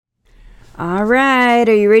All right,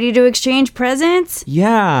 are you ready to exchange presents?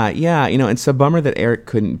 Yeah. It's a bummer that Eric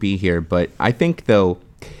couldn't be here, but I think, though,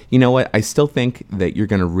 you know what? I still think that you're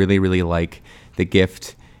going to really, really like the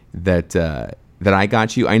gift that I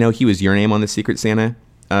got you. I know he was your name on the Secret Santa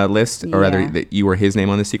list, or rather, that you were his name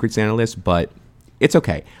on the Secret Santa list, but it's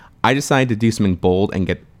okay. I decided to do something bold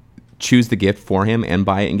and choose the gift for him and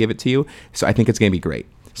buy it and give it to you, so I think it's going to be great.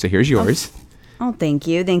 So here's yours. Oh, thank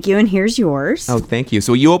you. And here's yours. Oh, thank you.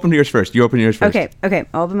 So you open yours first. Okay,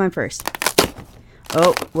 I'll open mine first.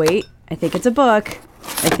 Oh, wait. I think it's a book.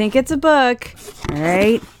 All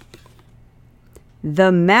right.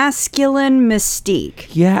 The Masculine Mystique.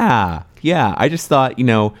 Yeah. I just thought,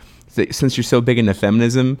 since you're so big into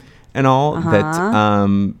feminism and all,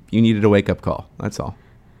 that you needed a wake-up call. That's all.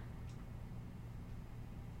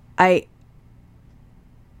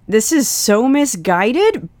 This is so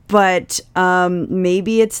misguided, but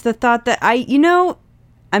maybe it's the thought that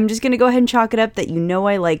I'm just going to go ahead and chalk it up that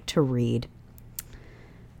I like to read.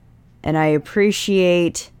 And I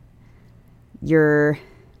appreciate your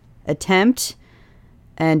attempt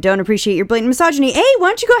and don't appreciate your blatant misogyny. Hey, why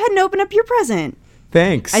don't you go ahead and open up your present?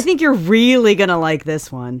 Thanks. I think you're really going to like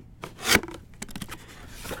this one.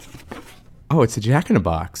 Oh, it's a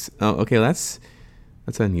Jack-in-a-Box. Oh, okay, that's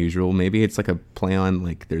unusual. Maybe it's like a play on,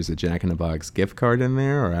 like, there's a Jack-in-a-Box gift card in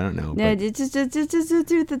there, or I don't know. Yeah, just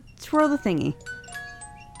twirl the thingy.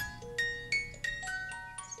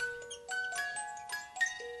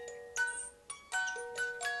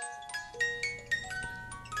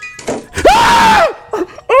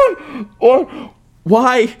 Or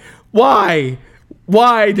why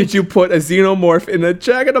did you put a xenomorph in a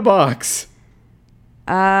Jack-in-a-Box?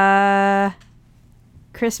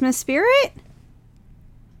 Christmas spirit?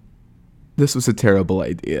 This was a terrible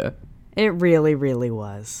idea. It really, really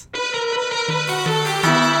was.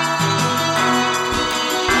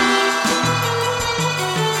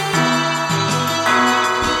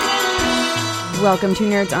 Welcome to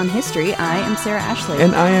Nerds on History. I am Sarah Ashley.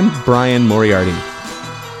 And I am Brian Moriarty.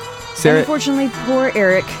 Sarah, unfortunately, poor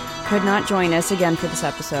Eric could not join us again for this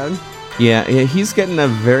episode. Yeah, he's getting a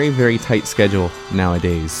very, very tight schedule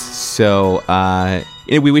nowadays. So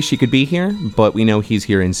we wish he could be here, but we know he's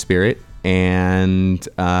here in spirit. And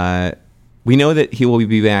we know that he will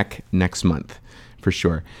be back next month, for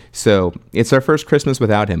sure. So it's our first Christmas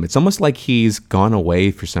without him. It's almost like he's gone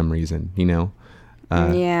away for some reason,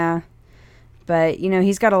 Yeah. But,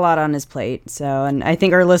 he's got a lot on his plate. So, and I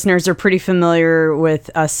think our listeners are pretty familiar with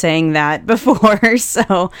us saying that before.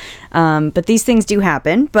 So, but these things do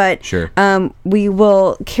happen. But sure. We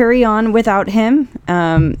will carry on without him.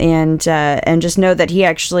 And just know that he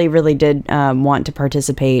actually really did want to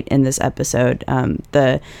participate in this episode.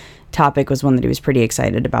 The topic was one that he was pretty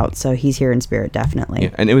excited about. So he's here in spirit, definitely.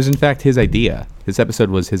 Yeah, and it was, in fact, his idea. This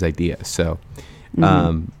episode was his idea. So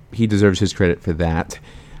he deserves his credit for that.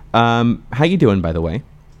 How you doing, by the way?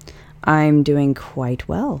 I'm doing quite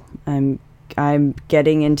well. I'm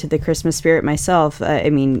getting into the Christmas spirit myself.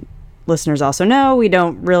 Listeners also know we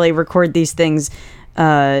don't really record these things,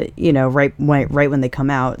 right when they come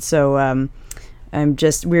out. So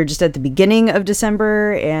we're just at the beginning of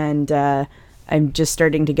December, and I'm just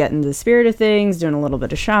starting to get into the spirit of things, doing a little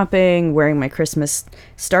bit of shopping, wearing my Christmas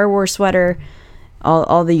Star Wars sweater.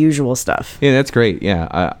 All the usual stuff. Yeah, that's great.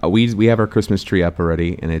 Yeah, we have our Christmas tree up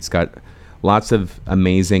already, and it's got lots of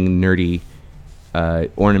amazing nerdy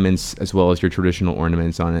ornaments as well as your traditional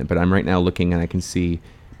ornaments on it. But I'm right now looking, and I can see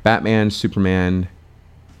Batman, Superman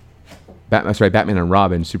and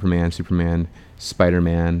Robin, Superman,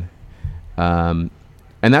 Spider-Man, and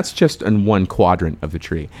that's just in one quadrant of the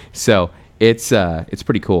tree. So it's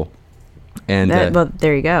pretty cool. And well,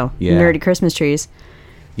 there you go. Yeah. Nerdy Christmas trees.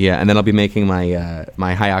 Yeah, and then I'll be making my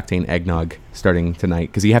my high octane eggnog starting tonight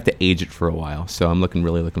because you have to age it for a while. So I'm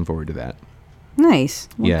really looking forward to that. Nice.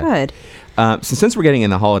 Well, yeah. Good. Since we're getting in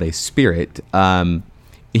the holiday spirit, we are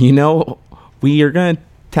going to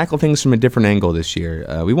tackle things from a different angle this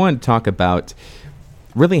year. We want to talk about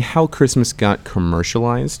really how Christmas got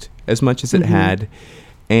commercialized as much as it had.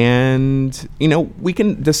 And, we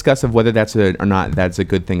can discuss of whether that's or not that's a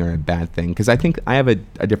good thing or a bad thing. Because I think I have a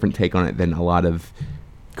different take on it than a lot of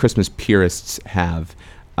Christmas purists have.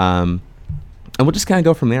 And we'll just kind of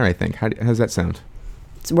go from there, I think. How does that sound?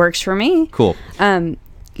 It works for me. Cool.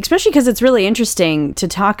 Especially because it's really interesting to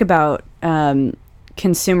talk about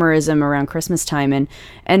consumerism around Christmas time.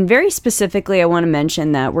 And very specifically, I want to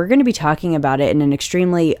mention that we're going to be talking about it in an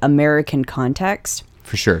extremely American context.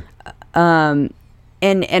 For sure. And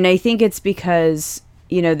I think it's because,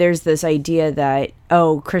 there's this idea that,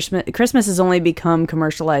 Christmas has only become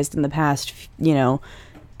commercialized in the past,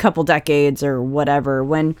 couple decades or whatever.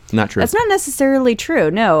 When Not true. That's not necessarily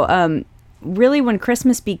true. No, really, when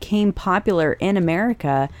Christmas became popular in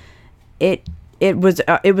America, it was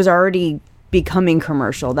already becoming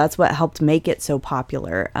commercial. That's what helped make it so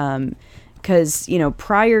popular. Because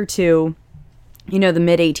prior to the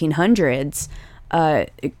mid 1800s,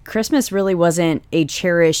 Christmas really wasn't a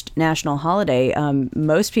cherished national holiday.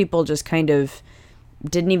 Most people just kind of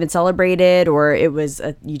didn't even celebrate it, or it was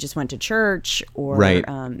you just went to church, or Right.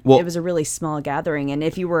 it was a really small gathering. And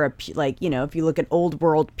if you were if you look at old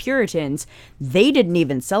world Puritans, they didn't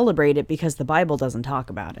even celebrate it because the Bible doesn't talk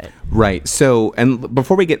about it. Right. So, and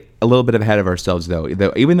before we get a little bit ahead of ourselves, though,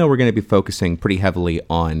 even though we're going to be focusing pretty heavily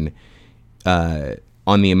on the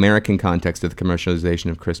American context of the commercialization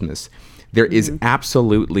of Christmas, there is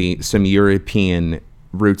absolutely some European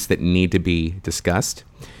roots that need to be discussed.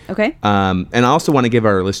 Okay. And I also want to give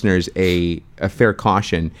our listeners a fair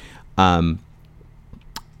caution. Our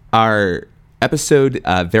episode,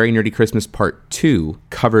 Very Nerdy Christmas Part 2,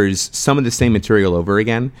 covers some of the same material over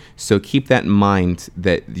again. So keep that in mind,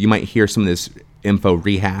 that you might hear some of this info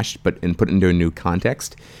rehashed and put into a new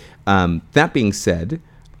context. That being said,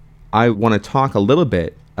 I want to talk a little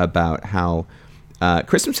bit about how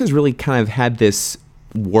Christmas has really kind of had this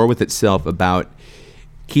war with itself about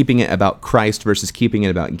keeping it about Christ versus keeping it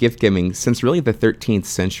about gift giving since really the 13th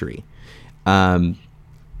century. And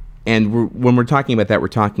when we're talking about that, we're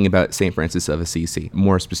talking about St. Francis of Assisi,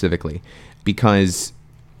 more specifically, because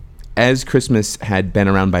as Christmas had been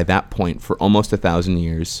around by that point for almost 1,000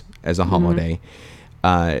 years as a holiday,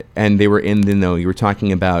 and they were you were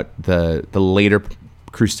talking about the later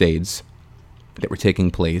Crusades that were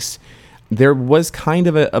taking place, there was kind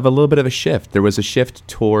of a little bit of a shift. There was a shift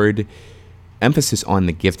toward emphasis on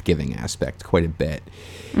the gift-giving aspect quite a bit.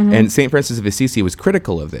 And St. Francis of Assisi was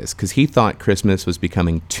critical of this because he thought Christmas was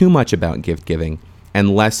becoming too much about gift-giving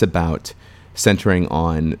and less about centering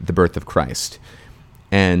on the birth of Christ.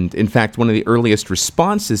 And in fact, one of the earliest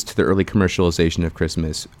responses to the early commercialization of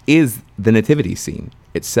Christmas is the nativity scene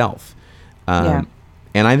itself. And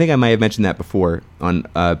I think I might have mentioned that before on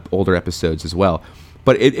older episodes as well.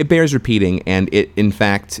 But it bears repeating, and it, in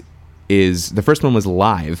fact, the first one was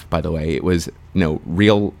live, by the way. It was,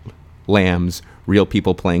 real lambs, real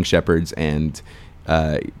people playing shepherds, and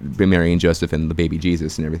Mary and Joseph and the baby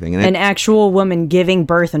Jesus and everything. And an actual woman giving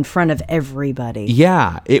birth in front of everybody.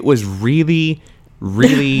 Yeah, it was really,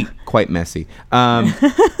 really quite messy. But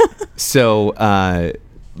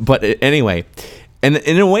anyway, and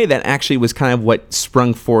in a way that actually was kind of what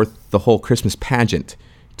sprung forth the whole Christmas pageant,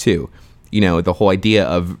 too. The whole idea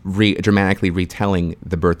of dramatically retelling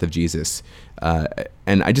the birth of Jesus.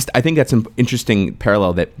 And I think that's an interesting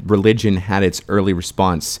parallel, that religion had its early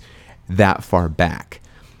response that far back.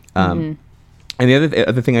 And the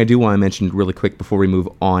other thing I do want to mention really quick before we move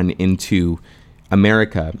on into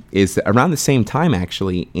America is that around the same time,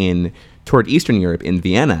 actually, toward Eastern Europe, in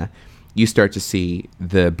Vienna, you start to see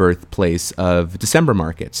the birthplace of December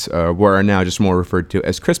markets, what are now just more referred to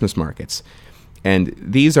as Christmas markets. And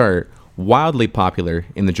these are wildly popular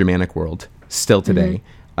in the Germanic world still today.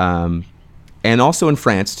 And also in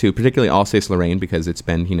France too, particularly Alsace-Lorraine, because it's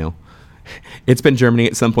been, it's been Germany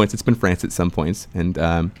at some points, it's been France at some points.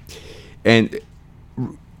 And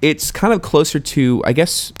it's kind of closer to, I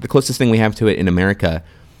guess the closest thing we have to it in America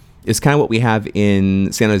is kind of what we have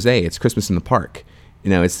in San Jose. It's Christmas in the Park.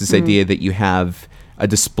 It's this idea that you have a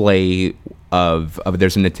display of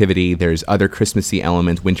there's a nativity, there's other Christmassy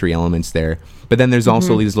elements, wintry elements there, but then there's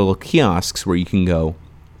also these little kiosks where you can go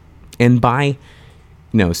and buy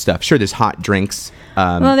stuff. Sure, there's hot drinks.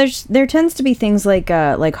 Well, there tends to be things like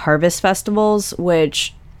harvest festivals,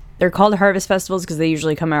 which they're called harvest festivals because they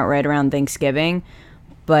usually come out right around Thanksgiving,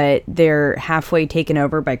 but they're halfway taken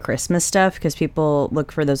over by Christmas stuff because people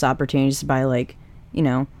look for those opportunities to buy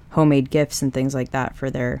homemade gifts and things like that for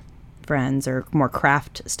their friends, or more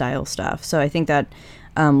craft style stuff. So I think that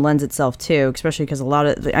lends itself too, especially because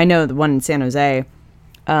I know the one in San Jose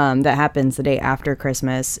that happens the day after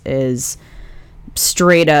Christmas is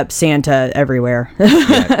straight up Santa everywhere.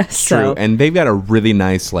 Yeah, so, true. And they've got a really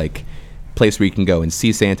nice place where you can go and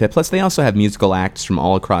see Santa. Plus they also have musical acts from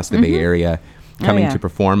all across the Bay Area coming to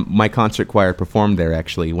perform. My concert choir performed there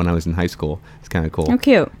actually when I was in high school. It's kind of cool. Oh,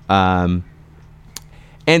 cute.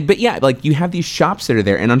 But yeah, you have these shops that are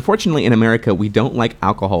there, and unfortunately in America we don't like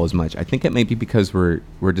alcohol as much. I think it may be because we're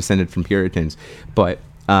descended from Puritans, but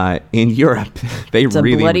in Europe it's a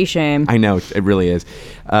bloody shame. I know, it really is.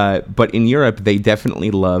 But in Europe they definitely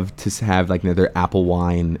love to have their apple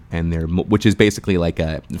wine and which is basically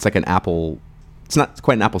it's like an apple. It's not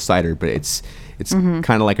quite an apple cider, but it's It's kind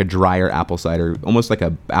of like a drier apple cider, almost like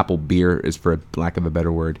a apple beer, is for lack of a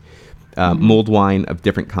better word. Mulled wine of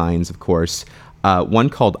different kinds, of course. One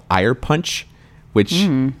called Eyre Punch, which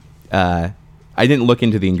I didn't look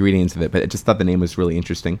into the ingredients of it, but I just thought the name was really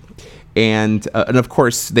interesting. And of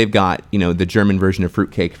course, they've got the German version of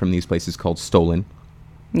fruitcake from these places called Stollen,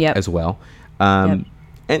 as well. And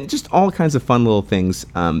just all kinds of fun little things.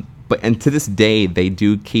 And to this day, they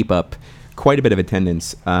do keep up quite a bit of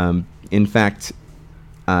attendance. In fact,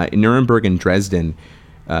 in Nuremberg and Dresden,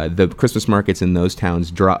 the Christmas markets in those towns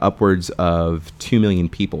draw upwards of 2 million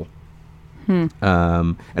people.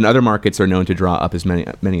 And other markets are known to draw up as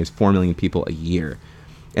many as 4 million people a year.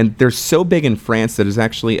 And they're so big in France that there's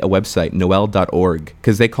actually a website, noel.org,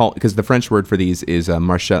 because the French word for these is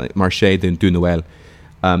Marché du Noël.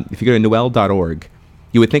 If you go to noel.org,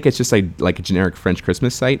 you would think it's just like a generic French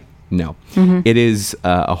Christmas site. No. It is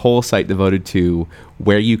a whole site devoted to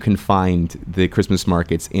where you can find the Christmas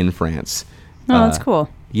markets in France. Oh, that's cool.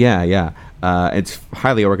 Yeah. It's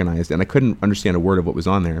highly organized, and I couldn't understand a word of what was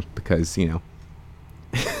on there because,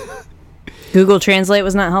 Google Translate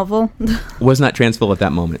was not helpful? Was not transferable at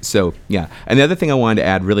that moment. So, yeah. And the other thing I wanted to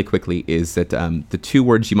add really quickly is that the two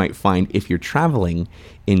words you might find if you're traveling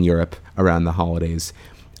in Europe around the holidays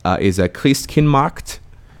is a Christkindmarkt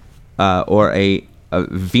or a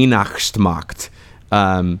Weihnachtsmarkt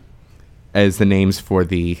as the names for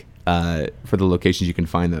the locations you can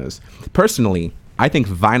find those. Personally, I think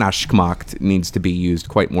Weihnachtsmarkt needs to be used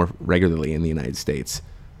quite more regularly in the United States.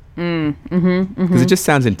 Because it just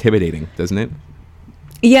sounds intimidating, doesn't it?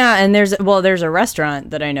 Yeah, and there's a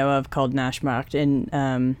restaurant that I know of called Naschmarkt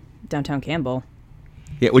in downtown Campbell.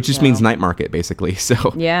 Yeah, which just means night market, basically.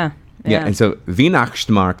 So yeah. And so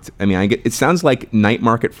Weihnachtsmarkt, I mean, it sounds like night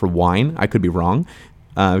market for wine. I could be wrong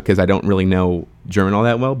because I don't really know German all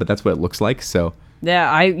that well, but that's what it looks like. So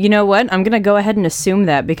yeah, you know what? I'm gonna go ahead and assume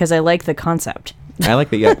that because I like the concept. I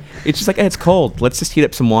like that. Yeah, it's just like, hey, it's cold. Let's just heat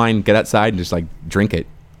up some wine, get outside, and just like drink it.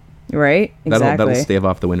 Right. Exactly. That'll stave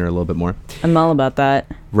off the winter a little bit more. I'm all about that.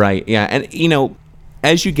 Right. Yeah, and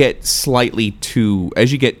as you get to the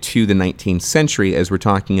 19th century, as we're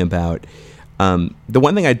talking about. The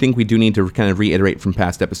one thing I think we do need to kind of reiterate from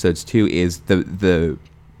past episodes too is the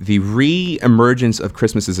re-emergence of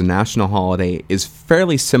Christmas as a national holiday is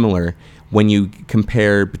fairly similar when you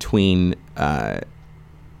compare between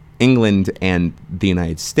England and the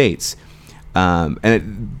United States,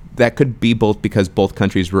 that could be both because both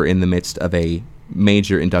countries were in the midst of a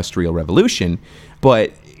major industrial revolution,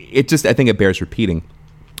 but I think it bears repeating,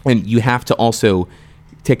 and you have to also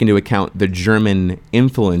take into account the German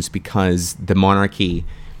influence because the monarchy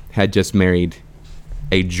had just married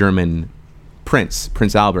a German prince.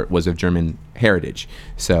 Prince Albert was of German heritage.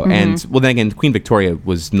 So, then again, Queen Victoria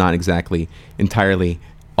was not exactly entirely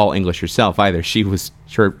all English herself either. She was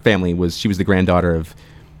the granddaughter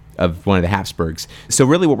of one of the Habsburgs. So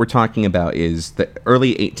really what we're talking about is the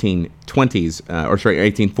early 1820s,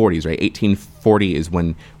 1840s, right? 1840 is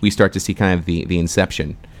when we start to see kind of the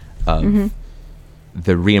inception of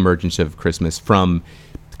the reemergence of Christmas from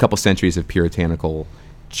a couple centuries of puritanical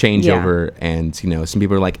changeover. And, some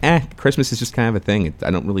people are like, Christmas is just kind of a thing.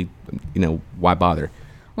 I don't really, why bother?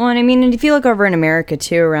 Well, and I mean, if you look over in America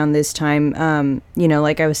too, around this time,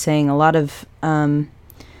 like I was saying, a lot of,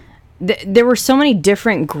 there were so many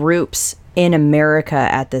different groups in America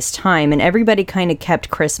at this time, and everybody kind of kept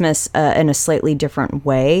Christmas in a slightly different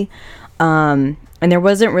way. And there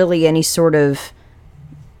wasn't really any sort of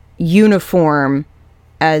uniform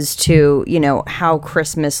as to, how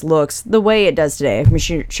Christmas looks the way it does today. I'm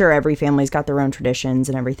sure every family's got their own traditions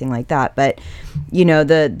and everything like that. But,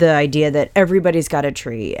 the idea that everybody's got a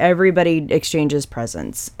tree, everybody exchanges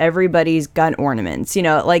presents, everybody's got ornaments,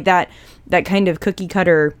 like that kind of cookie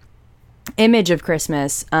cutter image of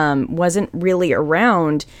Christmas wasn't really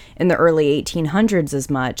around in the early 1800s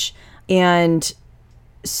as much. And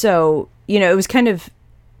so, it was kind of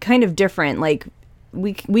different. Like,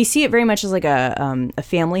 we see it very much as like a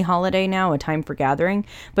family holiday now, a time for gathering.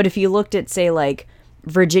 But if you looked at, say, like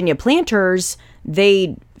Virginia planters,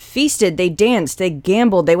 they feasted, they danced, they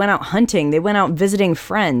gambled, they went out hunting, they went out visiting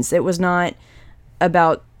friends. It was not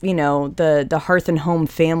about, the hearth and home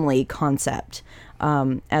family concept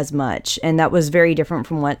as much. And that was very different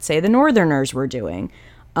from what, say, the Northerners were doing.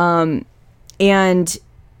 And,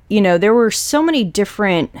 there were so many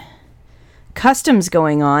different customs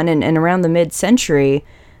going on, and around the mid-century,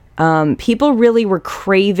 people really were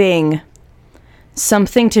craving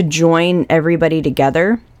something to join everybody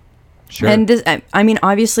together. Sure. And this, I mean,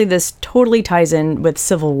 obviously this totally ties in with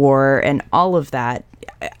Civil War and all of that.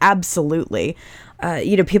 Absolutely.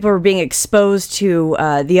 people were being exposed to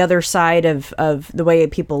the other side of the way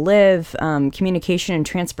people live, communication and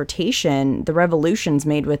transportation, the revolutions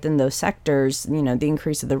made within those sectors, the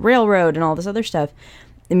increase of the railroad and all this other stuff.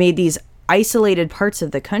 It made these isolated parts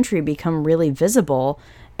of the country become really visible,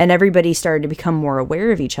 and everybody started to become more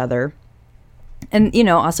aware of each other. And,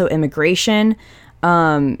 also immigration,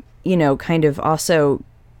 kind of also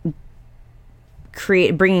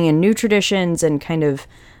bringing in new traditions and kind of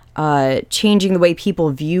changing the way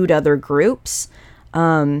people viewed other groups.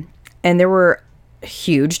 And there were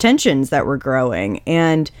huge tensions that were growing.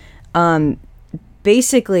 And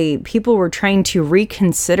basically, people were trying to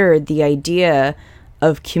reconsider the idea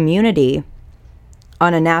of community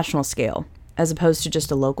on a national scale, as opposed to just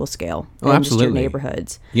a local scale. Oh, absolutely. Just your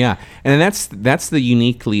neighborhoods. Yeah, and that's the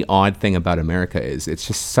uniquely odd thing about America is it's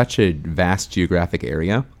just such a vast geographic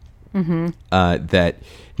area that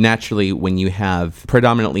naturally, when you have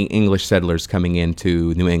predominantly English settlers coming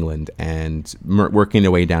into New England and working their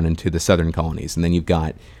way down into the southern colonies, and then you've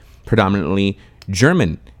got predominantly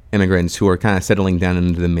German immigrants who are kind of settling down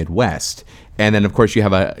into the Midwest. And then, of course, you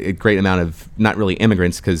have a great amount of not really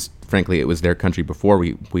immigrants because, frankly, it was their country before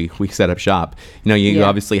we set up shop. You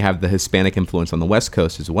obviously have the Hispanic influence on the West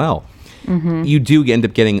Coast as well. Mm-hmm. You do end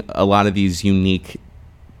up getting a lot of these unique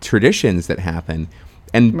traditions that happen.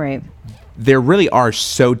 And right. They really are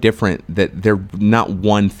so different that they're not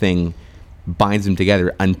one thing binds them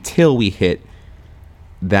together until we hit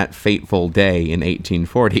that fateful day in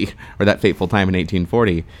 1840, or that fateful time in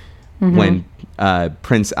 1840, when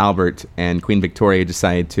Prince Albert and Queen Victoria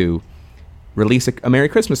decided to release a Merry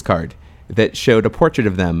Christmas card that showed a portrait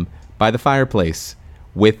of them by the fireplace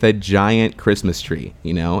with a giant Christmas tree,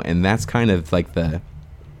 and that's kind of like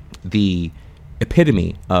the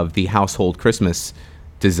epitome of the household Christmas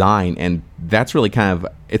design. And that's really kind of,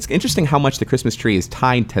 it's interesting how much the Christmas tree is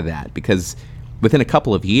tied to that, because within a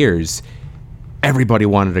couple of years, everybody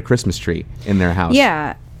wanted a Christmas tree in their house.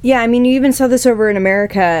 Yeah. Yeah, I mean, you even saw this over in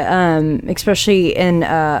America, especially in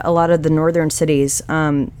a lot of the northern cities.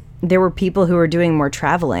 There were people who were doing more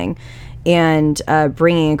traveling and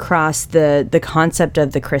bringing across the concept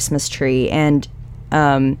of the Christmas tree and,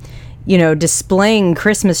 displaying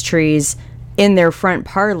Christmas trees in their front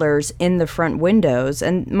parlors, in the front windows.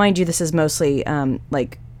 And mind you, this is mostly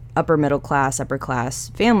like upper middle class, upper class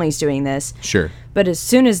families doing this. Sure. But as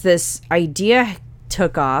soon as this idea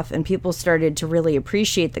took off and people started to really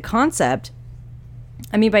appreciate the concept,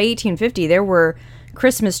 I mean, by 1850, there were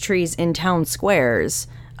Christmas trees in town squares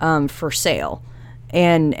for sale.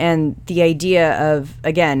 And the idea of,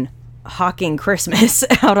 again, hawking Christmas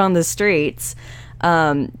out on the streets,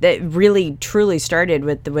 that really truly started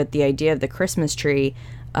with the idea of the Christmas tree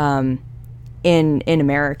in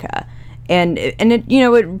America. And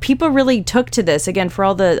people really took to this, again, for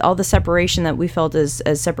all the separation that we felt as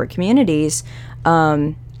separate communities,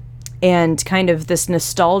 and kind of this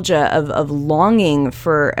nostalgia of longing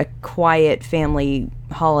for a quiet family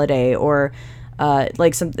holiday, or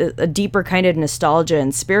like a deeper kind of nostalgia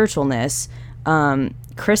and spiritualness.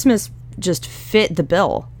 Christmas just fit the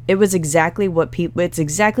bill. It was exactly what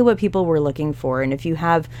people were looking for. And if you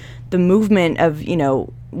have the movement of,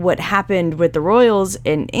 what happened with the royals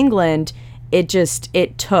in England, it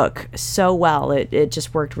took so well. It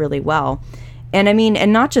just worked really well. And I mean,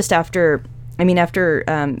 and not just after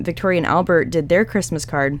Victoria and Albert did their Christmas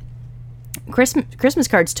card, Christmas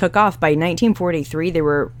cards took off by 1943. They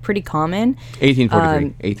were pretty common.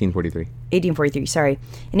 1843, sorry.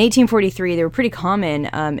 In 1843, they were pretty common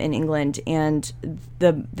in England, and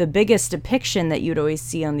the biggest depiction that you'd always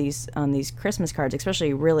see on these Christmas cards,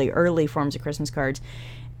 especially really early forms of Christmas cards,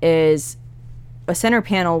 is a center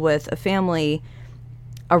panel with a family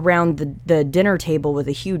around the dinner table with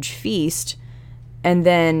a huge feast, and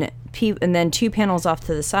then two panels off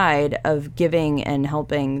to the side of giving and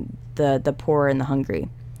helping the poor and the hungry.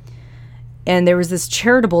 And there was this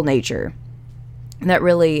charitable nature that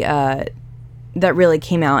really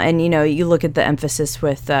came out. And you look at the emphasis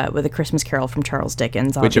with A Christmas Carol from Charles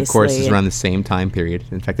Dickens, obviously, which of course is around the same time period.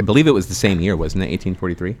 In fact, I believe it was the same year, wasn't it?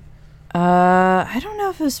 1843. I don't know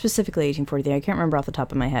if it was specifically 1843. I can't remember off the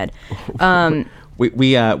top of my head.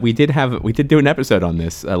 We did do an episode on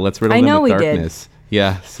this. Let's Riddle Them with Darkness. Did.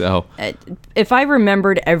 Yeah, so if I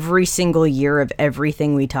remembered every single year of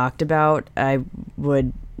everything we talked about, I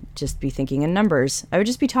would just be thinking in numbers. I would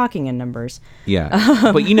just be talking in numbers.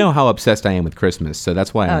 Yeah, but you know how obsessed I am with Christmas, so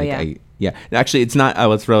that's why Actually, it's not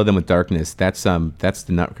Let's Riddle Them with Darkness. That's the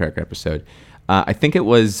Nutcracker episode. I think it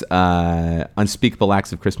was Unspeakable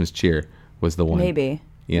Acts of Christmas Cheer was the one. Maybe.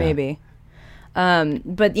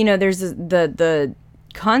 But there's the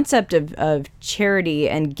concept of charity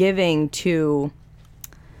and giving to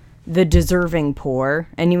the deserving poor.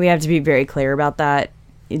 And we have to be very clear about that.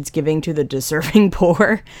 It's giving to the deserving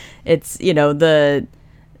poor. It's,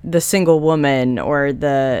 the single woman or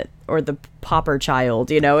the pauper child,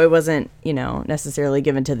 it wasn't, necessarily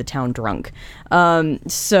given to the town drunk.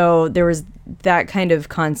 So there was that kind of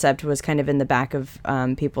concept was kind of in the back of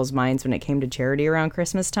people's minds when it came to charity around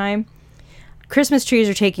Christmas time. Christmas trees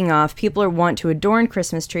are taking off. People want to adorn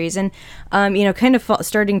Christmas trees, and kind of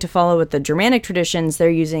starting to follow with the Germanic traditions. They're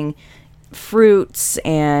using fruits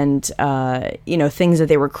and things that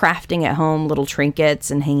they were crafting at home, little trinkets,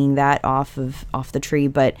 and hanging that off the tree.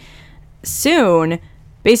 But soon,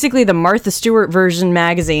 basically, the Martha Stewart version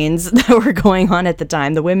magazines that were going on at the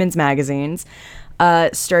time, the women's magazines,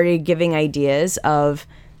 started giving ideas of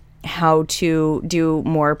how to do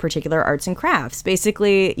more particular arts and crafts.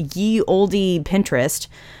 Basically, ye olde Pinterest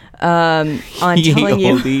on telling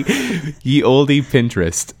ye olde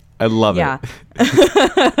Pinterest. I love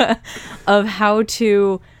it. Of how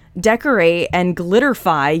to decorate and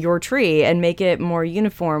glitterify your tree and make it more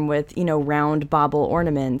uniform with, round bauble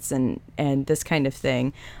ornaments and this kind of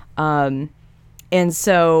thing. And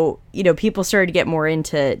so, people started to get more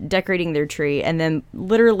into decorating their tree. And then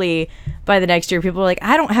literally by the next year, people were like,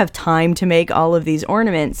 I don't have time to make all of these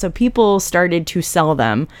ornaments. So people started to sell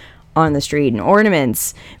them on the street. And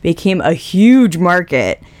ornaments became a huge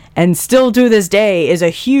market. And still to this day is a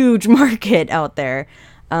huge market out there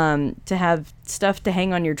to have stuff to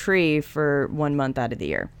hang on your tree for 1 month out of the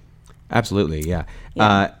year. Absolutely, yeah.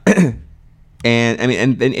 And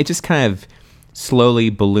it just kind of slowly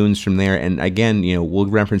balloons from there. And again, we'll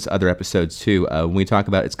reference other episodes too. When we talk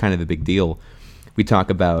about it's kind of a big deal, we talk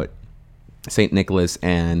about St. Nicholas,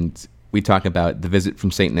 and we talk about the Visit from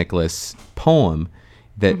St. Nicholas poem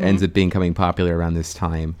that ends up becoming popular around this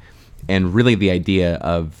time. And really the idea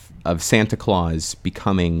of Santa Claus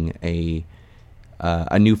becoming a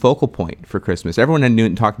new focal point for Christmas. Everyone knew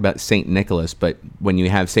and talked about St. Nicholas, but when you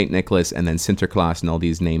have St. Nicholas and then Sinterklaas and all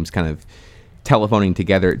these names kind of telephoning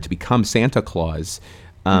together to become Santa Claus,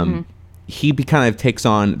 he kind of takes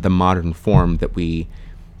on the modern form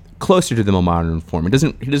closer to the modern form. He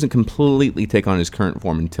doesn't completely take on his current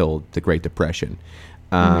form until the Great Depression.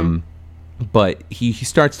 But he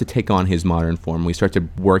starts to take on his modern form. We start to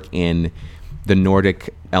work in the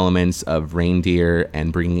Nordic elements of reindeer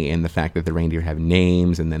and bringing in the fact that the reindeer have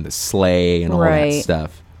names and then the sleigh and all that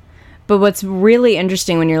stuff. But what's really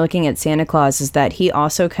interesting when you're looking at Santa Claus is that he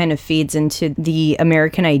also kind of feeds into the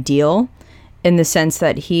American ideal in the sense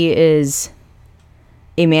that he is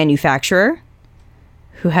a manufacturer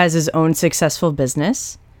who has his own successful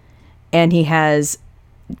business, and he has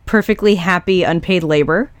perfectly happy unpaid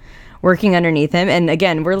labor working underneath him. And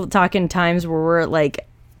again, we're talking times where we're like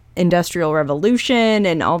Industrial Revolution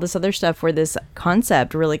and all this other stuff where this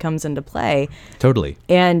concept really comes into play. Totally.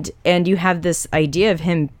 And you have this idea of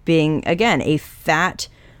him being, again, a fat,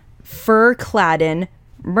 fur-claden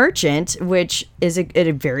merchant, which is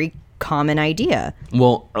a very common idea.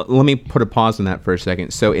 Well, let me put a pause on that for a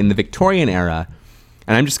second. So in the Victorian era,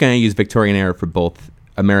 and I'm just going to use Victorian era for both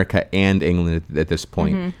America and England at this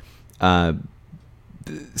point,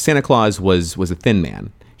 Santa Claus was a thin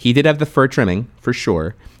man. He did have the fur trimming, for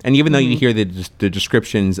sure. And even though you hear the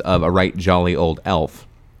descriptions of a right jolly old elf,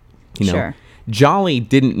 Sure. Jolly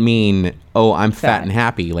didn't mean, oh, I'm fat and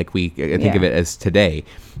happy, like we think of it as today.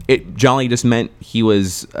 Jolly just meant he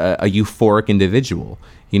was a euphoric individual,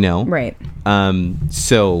 Right.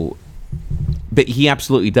 So, but he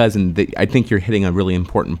absolutely does. And I think you're hitting a really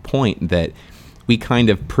important point that we kind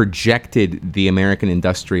of projected the American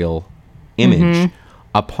industrial image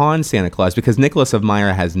upon Santa Claus, because Nicholas of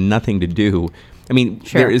Myra has nothing to do. I mean,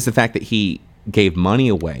 there is the fact that he gave money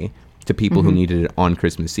away to people who needed it on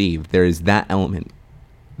Christmas Eve. There is that element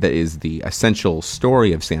that is the essential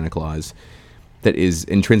story of Santa Claus that is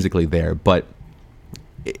intrinsically there. But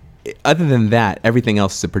other than that, everything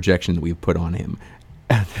else is a projection that we've put on him.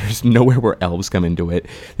 There's nowhere where elves come into it.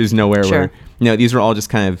 There's nowhere where, these are all just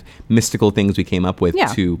kind of mystical things we came up with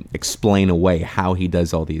to explain away how he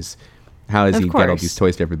does all these. How does he get all these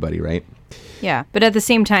toys to everybody, right? Yeah, but at the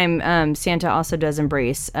same time, Santa also does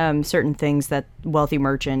embrace certain things that wealthy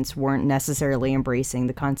merchants weren't necessarily embracing.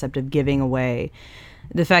 The concept of giving away,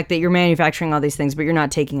 the fact that you're manufacturing all these things, but you're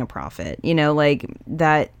not taking a profit. Like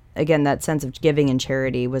that, again, that sense of giving and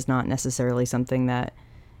charity was not necessarily something that,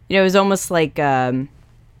 it was almost like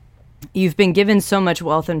you've been given so much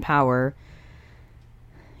wealth and power.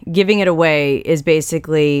 Giving it away is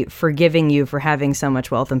basically forgiving you for having so much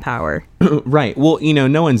wealth and power. Right. Well,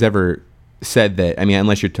 no one's ever said that. I mean,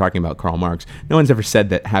 unless you're talking about Karl Marx, no one's ever said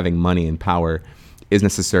that having money and power is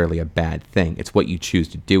necessarily a bad thing. It's what you choose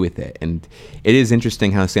to do with it. And it is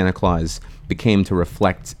interesting how Santa Claus became to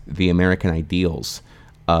reflect the American ideals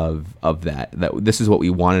of that this is what we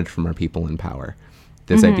wanted from our people in power.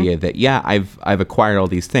 This idea that, yeah, I've acquired all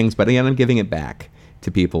these things, but again, I'm giving it back to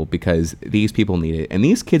people because these people need it. And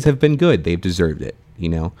these kids have been good. They've deserved it, you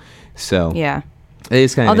know? So yeah. It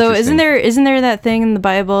is kind of Although interesting. isn't there that thing in the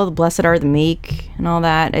Bible, the blessed are the meek and all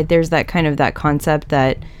that? There's that kind of that concept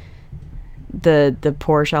that the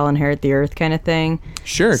poor shall inherit the earth kind of thing.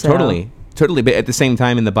 Sure, So- totally. But at the same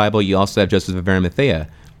time, in the Bible, you also have Joseph of Arimathea,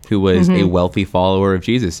 who was a wealthy follower of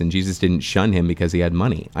Jesus, and Jesus didn't shun him because he had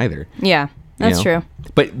money either. Yeah, that's You know? true.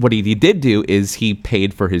 But what he did do is he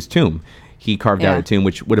paid for his tomb. He carved out Yeah. a tomb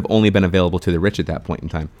which would have only been available to the rich at that point in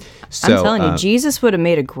time. So, I'm telling you, Jesus would have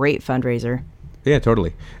made a great fundraiser. yeah,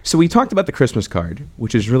 totally. So we talked about the Christmas card,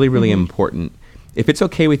 which is really, really important. If it's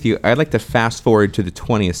okay with you, I'd like to fast forward to the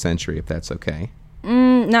 20th century, if that's okay.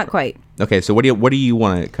 Not quite. Okay, so what do you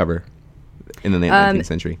want to cover in the 19th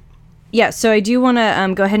century? Yeah, so I do want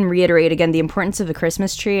to go ahead and reiterate again the importance of the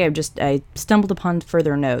Christmas tree. I stumbled upon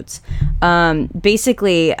further notes.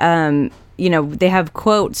 Basically, they have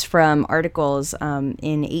quotes from articles in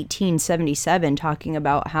 1877 talking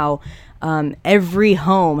about how every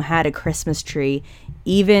home had a Christmas tree.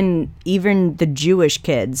 Even the Jewish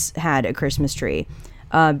kids had a Christmas tree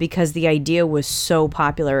because the idea was so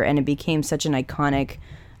popular and it became such an iconic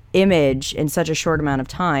image in such a short amount of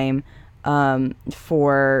time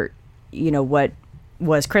for what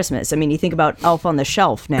was Christmas. I mean, you think about Elf on the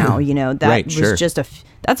Shelf now, that Right, was sure.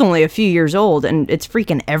 that's only a few years old and it's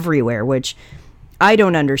freaking everywhere, which I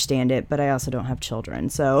don't understand it, but I also don't have children.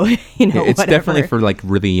 So, It's whatever. definitely for like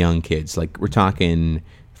really young kids. Like we're talking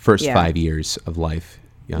first Yeah. 5 years of life.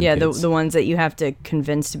 Young Yeah, kids. the ones that you have to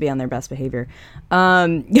convince to be on their best behavior.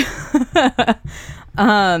 And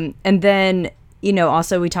then,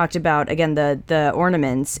 also we talked about, again, the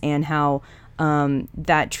ornaments and how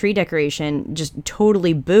that tree decoration just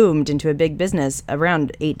totally boomed into a big business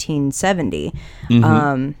around 1870.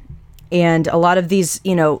 And a lot of these,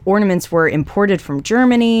 ornaments were imported from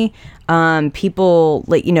Germany. People,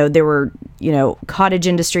 there were, cottage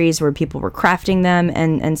industries where people were crafting them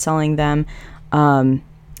and selling them. One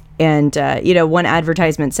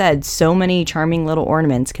advertisement said, so many charming little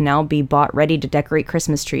ornaments can now be bought ready to decorate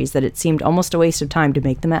Christmas trees that it seemed almost a waste of time to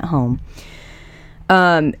make them at home.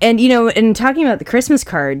 And talking about the Christmas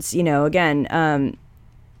cards, again,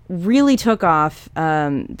 really took off.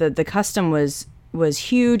 The custom was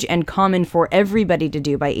huge and common for everybody to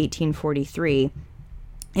do by 1843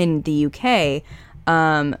 in the UK.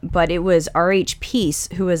 But it was R.H. Peace,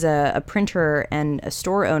 who was a printer and a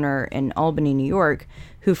store owner in Albany, New York,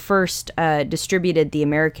 who first distributed the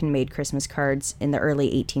American-made Christmas cards in the early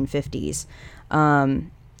 1850s.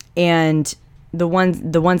 And the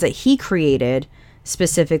ones that he created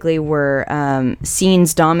specifically were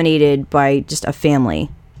scenes dominated by just a family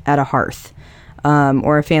at a hearth,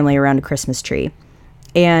 or a family around a Christmas tree.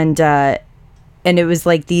 And it was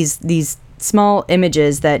like these small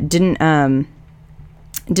images that didn't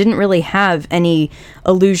really have any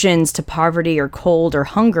allusions to poverty or cold or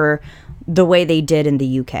hunger the way they did in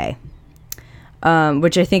the UK,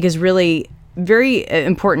 which I think is really very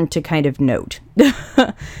important to kind of note.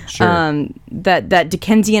 Sure. That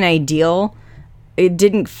Dickensian ideal, it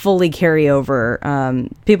didn't fully carry over.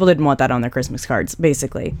 People didn't want that on their Christmas cards,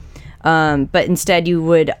 basically. But instead, you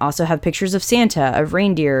would also have pictures of Santa, of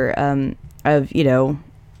reindeer, of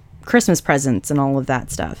Christmas presents and all of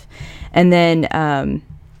that stuff. And then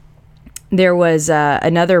there was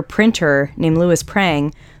another printer named Louis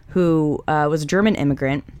Prang who was a German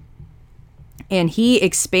immigrant, and he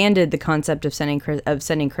expanded the concept of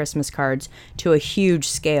sending Christmas cards to a huge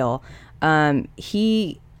scale. By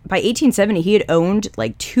 1870, he had owned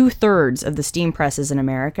like 2/3 of the steam presses in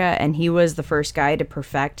America, and he was the first guy to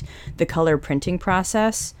perfect the color printing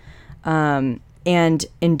process. And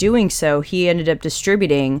in doing so, he ended up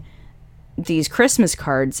distributing these Christmas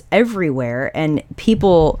cards everywhere, and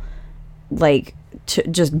people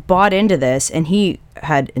just bought into this, and he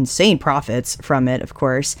had insane profits from it, of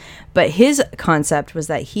course. But his concept was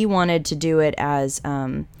that he wanted to do it as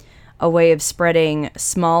a way of spreading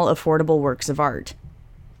small, affordable works of art.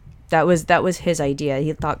 That was his idea.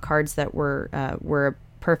 He thought cards that were a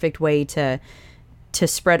perfect way to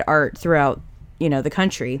spread art throughout the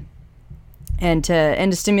country, and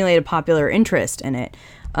to stimulate a popular interest in it.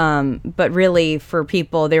 But really, for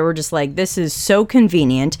people, they were just like, this is so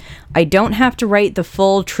convenient. I don't have to write the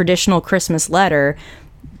full traditional Christmas letter.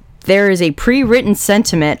 There is a pre-written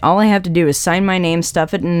sentiment. All I have to do is sign my name,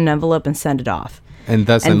 stuff it in an envelope, and send it off. And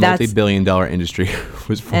thus a And that's multi-billion-dollar industry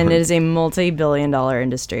was formed. and it is a multi-billion-dollar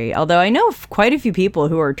industry. Although I know quite a few people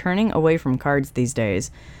who are turning away from cards these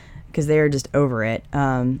days because they are just over it.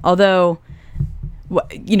 Although,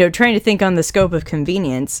 trying to think on the scope of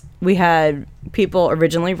convenience, we had people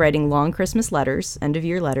originally writing long Christmas letters,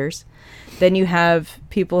 end-of-year letters. Then you have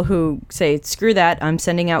people who say, screw that, I'm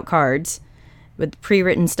sending out cards with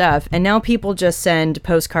pre-written stuff. And now people just send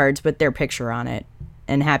postcards with their picture on it.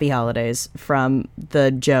 And happy holidays from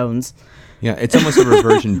the Jones. Yeah, it's almost a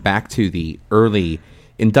reversion back to the early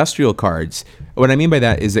industrial cards. What I mean by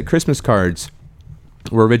that is that Christmas cards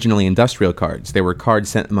were originally industrial cards. They were cards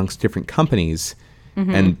sent amongst different companies,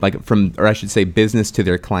 and or I should say, business to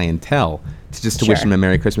their clientele, to wish them a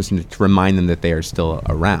Merry Christmas and to remind them that they are still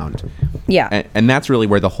around. Yeah, and that's really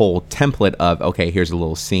where the whole template of, okay, here's a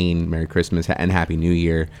little scene, Merry Christmas and Happy New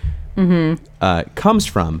Year, comes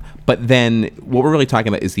from. But then what we're really talking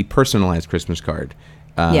about is the personalized Christmas card.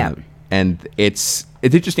 And it's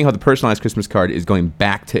interesting how the personalized Christmas card is going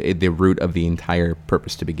back to the root of the entire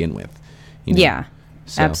purpose to begin with. Yeah,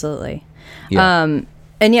 absolutely. Yeah.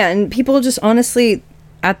 And people just honestly,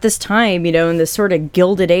 at this time, in this sort of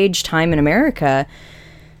Gilded Age time in America,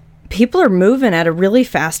 people are moving at a really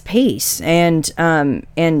fast pace, and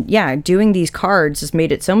doing these cards just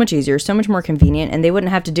made it so much easier, so much more convenient, and they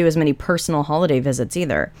wouldn't have to do as many personal holiday visits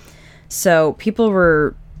either. So people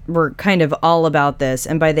were kind of all about this,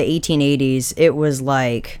 and by the 1880s, it was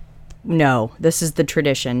like, no, this is the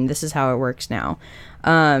tradition. This is how it works now.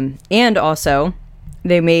 And also,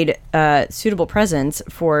 they made suitable presents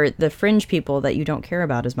for the fringe people that you don't care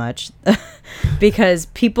about as much, because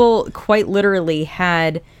people quite literally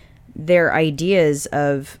had their ideas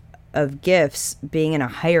of gifts being in a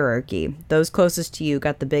hierarchy. Those closest to you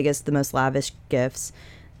got the biggest, the most lavish gifts.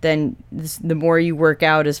 Then the more you work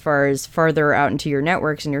out as far as farther out into your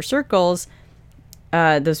networks and your circles,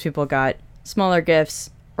 those people got smaller gifts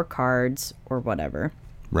or cards or whatever.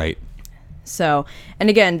 Right. So, and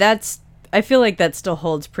again, I feel like that still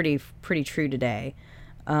holds pretty true today.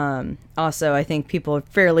 Also, I think people are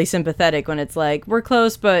fairly sympathetic when it's like, we're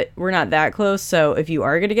close, but we're not that close. So if you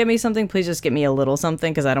are going to get me something, please just get me a little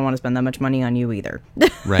something, because I don't want to spend that much money on you either.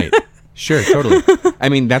 Right. Sure, totally. I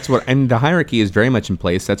mean, and the hierarchy is very much in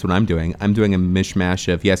place. That's what I'm doing. I'm doing a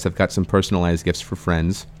mishmash of, yes, I've got some personalized gifts for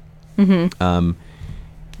friends.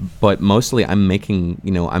 But mostly I'm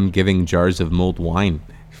giving jars of mulled wine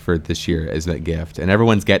for this year as that gift, and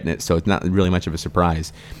everyone's getting it, so it's not really much of a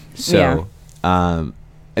surprise. So,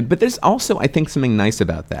 but there's also, I think, something nice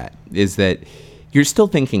about that, is that you're still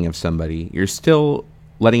thinking of somebody. You're still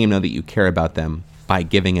letting them know that you care about them by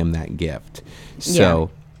giving them that gift. So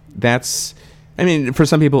that's, I mean, for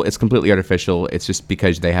some people, it's completely artificial. It's just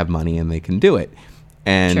because they have money and they can do it.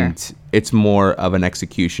 And it's more of an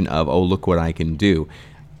execution of, oh, look what I can do.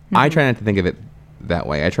 I try not to think of it that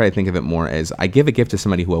way. I try to think of it more as, I give a gift to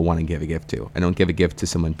somebody who I want to give a gift to. I don't give a gift to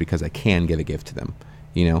someone because I can give a gift to them,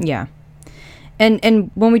 Yeah.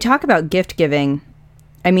 And when we talk about gift giving,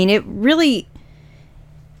 I mean, it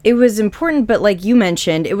was important, but like you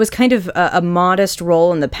mentioned, it was kind of a modest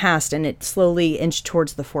role in the past, and it slowly inched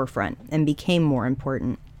towards the forefront and became more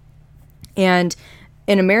important. And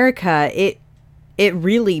in America, it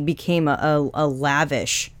really became a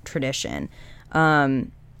lavish tradition.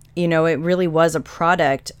 It really was a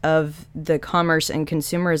product of the commerce and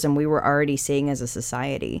consumerism we were already seeing as a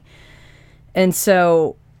society. And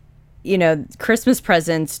so, Christmas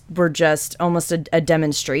presents were just almost a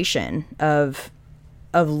demonstration of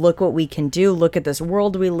look what we can do. Look at this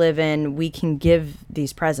world we live in. We can give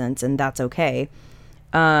these presents, and that's okay.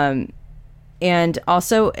 And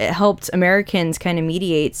also, it helped Americans kind of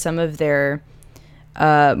mediate some of their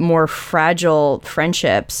more fragile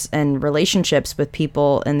friendships and relationships with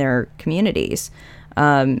people in their communities,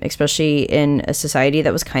 especially in a society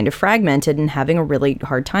that was kind of fragmented and having a really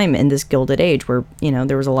hard time in this Gilded Age, where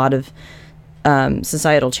there was a lot of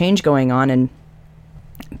societal change going on, and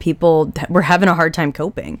people were having a hard time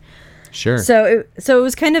coping. Sure. So it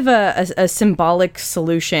was kind of a symbolic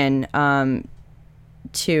solution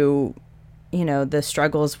to the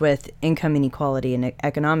struggles with income inequality and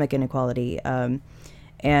economic inequality,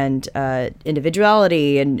 and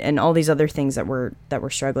individuality, and all these other things that were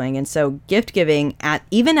struggling. And so gift giving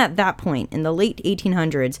even at that point in the late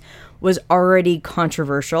 1800s was already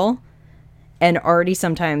controversial and already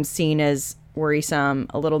sometimes seen as worrisome,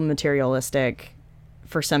 a little materialistic,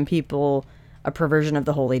 for some people, a perversion of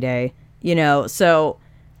the holy day, so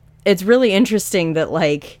it's really interesting that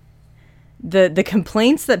like the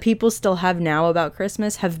complaints that people still have now about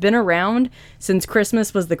Christmas have been around since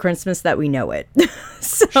Christmas was the Christmas that we know it.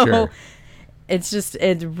 So, sure.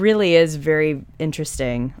 it really is very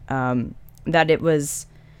interesting that it was,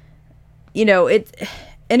 and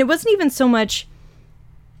it wasn't even so much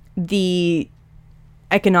the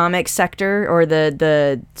economic sector or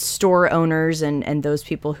the store owners and those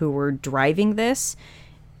people who were driving this.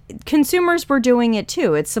 Consumers were doing it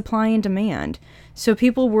too. It's supply and demand. So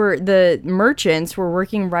the merchants were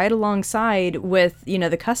working right alongside with,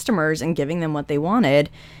 the customers and giving them what they wanted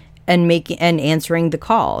and answering the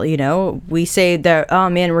call. We say that, oh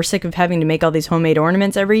man, we're sick of having to make all these homemade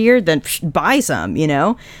ornaments every year. Then buy some,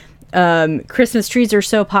 Christmas trees are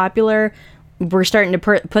so popular. We're starting to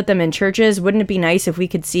put them in churches. Wouldn't it be nice if we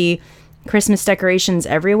could see Christmas decorations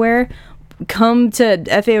everywhere? Come to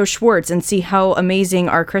FAO Schwartz and see how amazing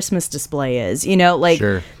our Christmas display is.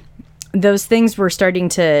 Sure. Those things were starting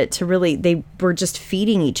to really, they were just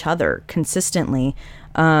feeding each other consistently.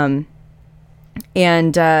 And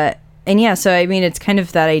yeah, so I mean, it's kind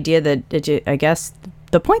of that idea that I guess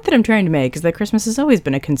the point that I'm trying to make is that Christmas has always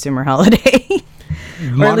been a consumer holiday,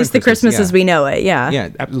 or at least the Christmas as we know it. Yeah. Yeah,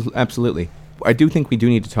 absolutely. I do think we do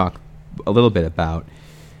need to talk a little bit about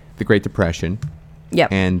the Great Depression. Yep.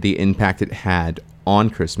 And the impact it had on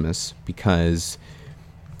Christmas, because,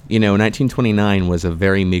 1929 was a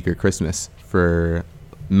very meager Christmas for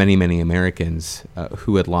many, many Americans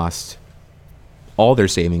who had lost all their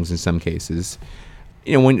savings in some cases.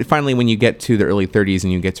 When you get to the early 30s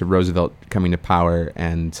and you get to Roosevelt coming to power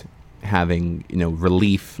and having,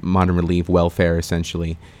 modern relief, welfare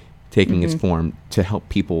essentially taking its form to help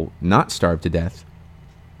people not starve to death,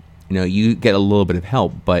 you get a little bit of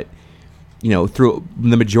help, but through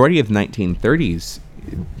the majority of the 1930s,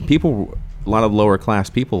 a lot of lower class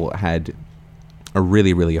people had a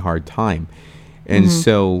really, really hard time. And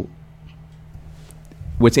so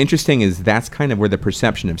what's interesting is that's kind of where the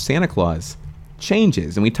perception of Santa Claus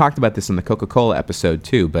changes. And we talked about this in the Coca-Cola episode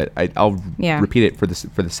too, but I'll repeat it for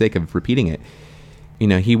the sake of repeating it.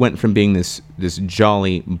 He went from being this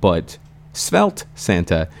jolly but svelte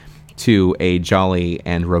Santa to a jolly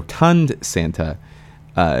and rotund Santa.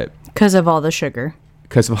 Because of all the sugar.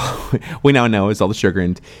 Because we now know it's all the sugar,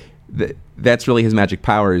 and that's really his magic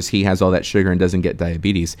powers. He has all that sugar and doesn't get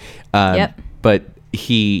diabetes. Yep. But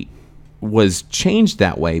he was changed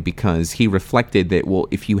that way because he reflected that, well,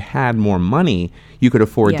 if you had more money, you could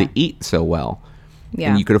afford to eat so well.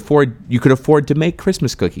 Yeah. And you could afford to make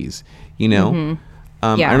Christmas cookies, I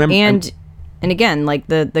remember, and again, like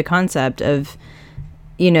the concept of,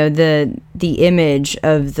 the image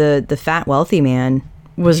of the fat wealthy man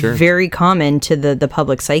was very common to the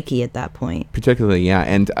public psyche at that point. Particularly, yeah.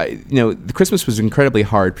 And, the Christmas was incredibly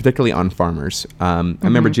hard, particularly on farmers. I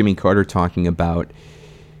remember Jimmy Carter talking about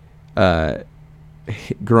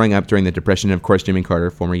growing up during the Depression. Of course, Jimmy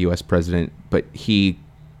Carter, former U.S. president, but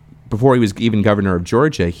before he was even governor of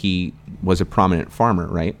Georgia, he was a prominent farmer,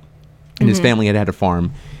 right? And his family had a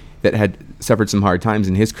farm that had suffered some hard times,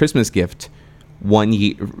 and his Christmas gift one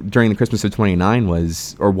year during the Christmas of 29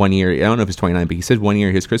 was, or 1 year, I don't know if it's 29, but he said 1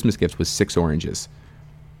 year his Christmas gift was 6 oranges.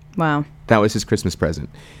 Wow. That was his Christmas present.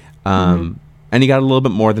 And he got a little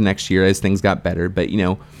bit more the next year as things got better, but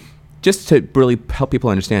just to really help people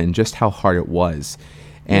understand just how hard it was.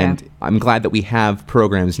 And I'm glad that we have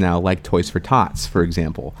programs now like Toys for Tots, for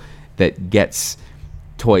example, that gets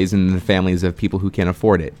toys in the families of people who can't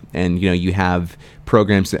afford it. And, you have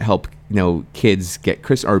programs that help, kids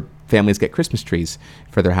get or families get Christmas trees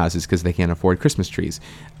for their houses because they can't afford Christmas trees.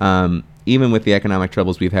 Even with the economic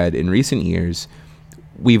troubles we've had in recent years,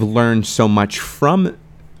 we've learned so much from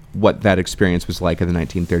what that experience was like in the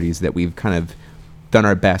 1930s that we've kind of done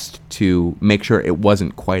our best to make sure it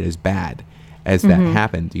wasn't quite as bad as that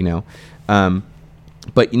happened,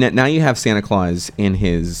 But now you have Santa Claus in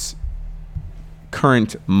his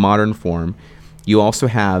current modern form. You also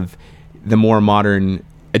have the more modern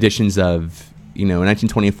editions of,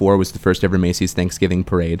 1924 was the first ever Macy's Thanksgiving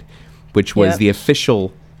Parade, which was the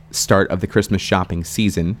official start of the Christmas shopping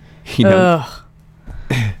season. Ugh.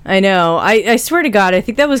 I know. I swear to God, I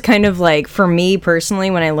think that was kind of like, for me personally,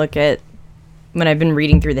 when I've been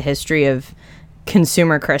reading through the history of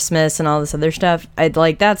consumer Christmas and all this other stuff,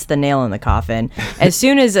 that's the nail in the coffin. As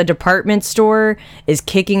soon as a department store is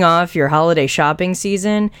kicking off your holiday shopping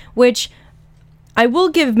season, which I will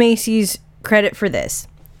give Macy's credit for this.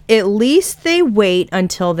 At least they wait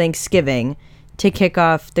until Thanksgiving to kick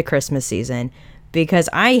off the Christmas season, because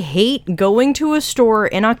I hate going to a store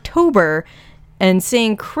in October and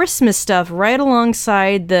seeing Christmas stuff right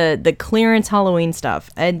alongside the clearance Halloween stuff.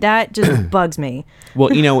 And that just bugs me. Well,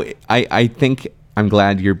 I think I'm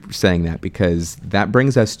glad you're saying that, because that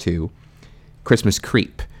brings us to Christmas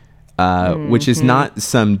creep. which is not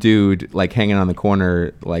some dude like hanging on the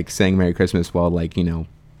corner, like saying Merry Christmas while like, you know,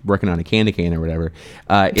 working on a candy cane or whatever.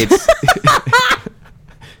 It's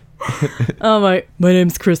oh my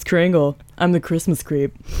name's Chris Kringle. I'm the Christmas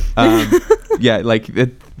creep. Yeah, like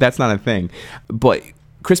that's not a thing. But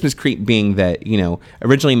Christmas creep being that, you know,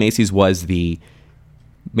 originally Macy's was the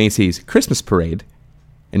Macy's Christmas parade,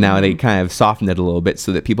 and now they kind of softened it a little bit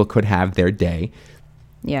so that people could have their day.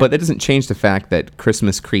 Yeah. But that doesn't change the fact that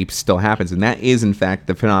Christmas creep still happens, and that is in fact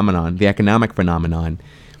the phenomenon, the economic phenomenon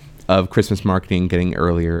of Christmas marketing getting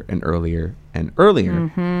earlier and earlier and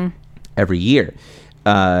earlier every year.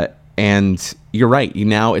 And you're right.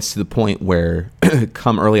 Now it's to the point where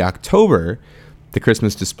come early October, the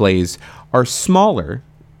Christmas displays are smaller.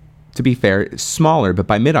 To be fair, smaller, but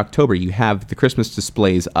by mid-October, you have the Christmas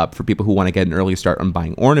displays up for people who want to get an early start on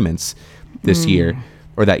buying ornaments this year,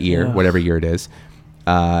 or that year, whatever year it is.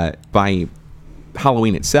 By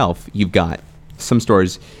Halloween itself, you've got some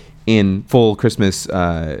stores in full Christmas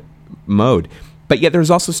mode. But yet there's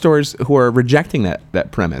also stores who are rejecting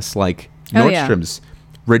that premise, like Nordstrom's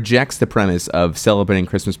rejects the premise of celebrating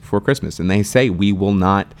Christmas before Christmas. And they say, we will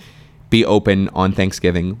not be open on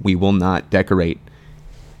Thanksgiving. We will not decorate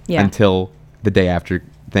until the day after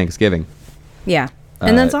Thanksgiving. Yeah.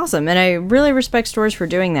 And that's awesome. And I really respect stores for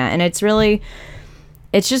doing that. And it's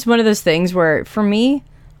just one of those things where, for me,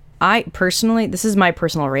 I personally, this is my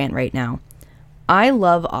personal rant right now. I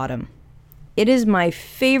love autumn. It is my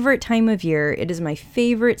favorite time of year. It is my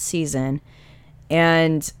favorite season.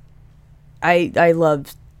 And I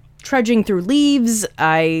love trudging through leaves.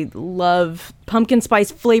 I love pumpkin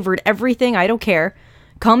spice flavored everything. I don't care.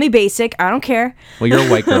 Call me basic. I don't care. Well, you're a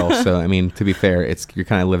white girl, so I mean, to be fair, you're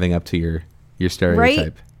kind of living up to your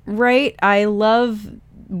stereotype. Right. I love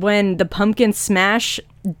when the pumpkin smash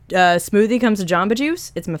smoothie comes to Jamba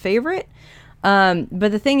Juice. It's my favorite. But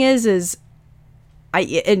the thing is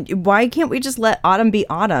why can't we just let autumn be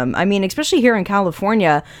autumn? I mean, especially here in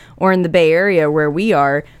California or in the Bay Area where we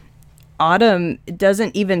are, autumn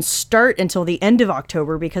doesn't even start until the end of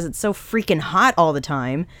October because it's so freaking hot all the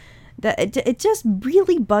time. That it just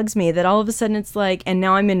really bugs me that all of a sudden it's like, and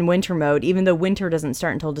now I'm in winter mode, even though winter doesn't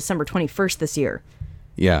start until December 21st this year.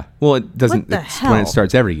 Yeah. Well, it doesn't. It's when it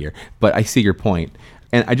starts every year. But I see your point.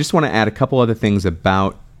 And I just want to add a couple other things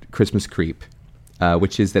about Christmas creep,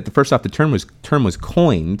 which is that the term was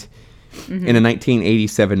coined in a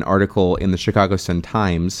 1987 article in the Chicago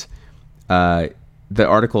Sun-Times. The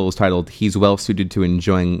article was titled "He's Well Suited to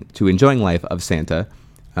Enjoying Life of Santa"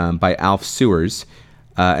 by Alf Sewers.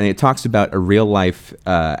 And it talks about a real life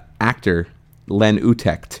actor, Len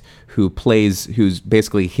Utecht, who's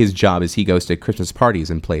basically his job is he goes to Christmas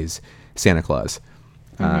parties and plays Santa Claus.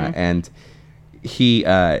 And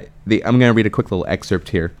I'm going to read a quick little excerpt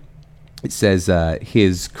here. It says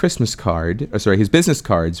his business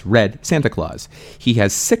cards read Santa Claus. He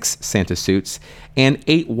has 6 Santa suits and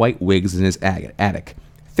 8 white wigs in his attic.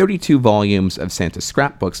 32 volumes of Santa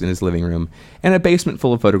scrapbooks in his living room, and a basement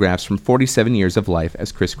full of photographs from 47 years of life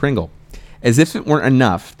as Kris Kringle. As if it weren't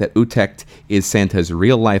enough that Utecht is Santa's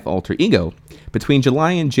real-life alter ego, between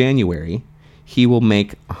July and January, he will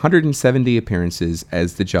make 170 appearances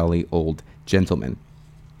as the jolly old gentleman.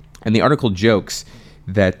 And the article jokes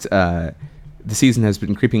that the season has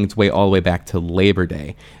been creeping its way all the way back to Labor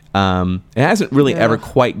Day. It hasn't really ever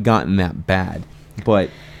quite gotten that bad, but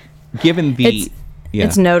given the...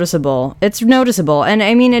 It's noticeable. And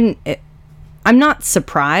I mean, I'm not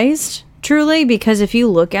surprised, truly, because if you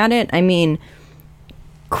look at it, I mean,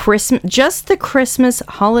 just the Christmas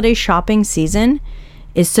holiday shopping season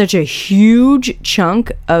is such a huge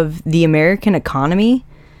chunk of the American economy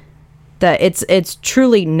that it's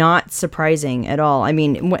truly not surprising at all. I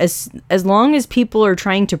mean, as long as people are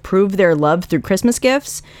trying to prove their love through Christmas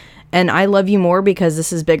gifts, and I love you more because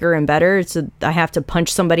this is bigger and better, so I have to punch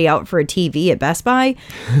somebody out for a TV at Best Buy,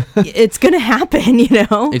 it's going to happen, you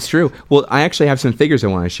know? It's true. Well, I actually have some figures I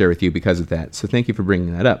want to share with you because of that, so thank you for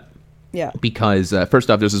bringing that up. Yeah. Because, first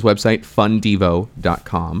off, there's this website,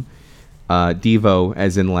 fundevo.com. Devo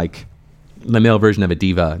as in, like, the male version of a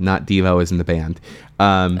diva, not Devo as in the band.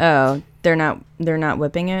 They're not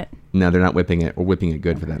whipping it? No, they're not whipping it, or whipping it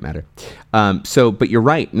good for that matter. But you're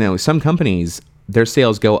right. Now, some companies... their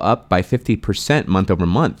sales go up by 50% month over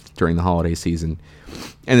month during the holiday season.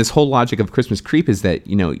 And this whole logic of Christmas creep is that,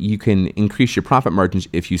 you know, you can increase your profit margins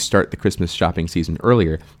if you start the Christmas shopping season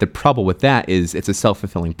earlier. The trouble with that is it's a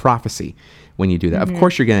self-fulfilling prophecy when you do that. Of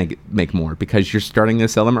course you're going to make more because you're starting to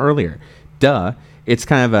sell them earlier. Duh. It's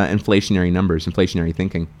kind of inflationary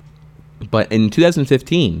thinking. But in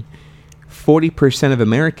 2015, 40% of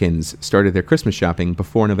Americans started their Christmas shopping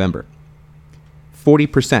before November.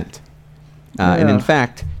 40%. And in Ugh.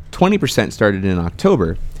 fact, 20% started in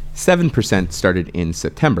October, 7% started in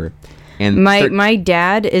September. And My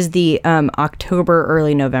dad is the October,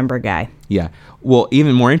 early November guy. yeah. Well,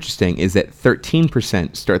 even more interesting is that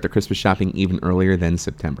 13% start their Christmas shopping even earlier than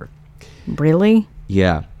September. Really?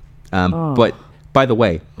 Yeah. Oh. But by the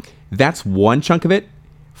way, that's one chunk of it.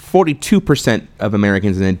 42% of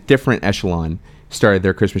Americans in a different echelon started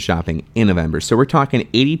their Christmas shopping in November. So we're talking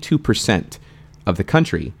 82% of the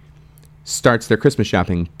country starts their Christmas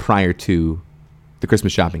shopping prior to the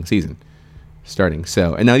Christmas shopping season starting.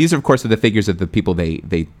 So, and now these are, of course, are the figures of the people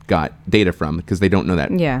they got data from, because they don't know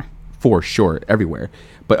that Yeah. for sure everywhere.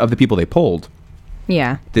 But of the people they polled,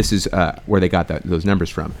 Yeah. this is where they got those numbers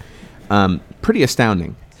from. Pretty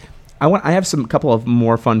astounding. I have some couple of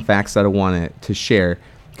more fun facts that I want to share,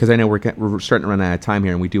 because I know we're starting to run out of time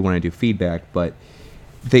here, and we do want to do feedback. But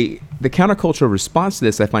the countercultural response to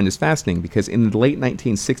this I find is fascinating, because in the late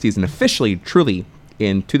 1960s, and officially, truly,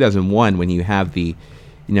 in 2001, when you have the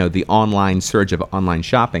online surge of online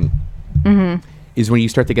shopping, is when you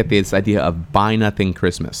start to get this idea of buy nothing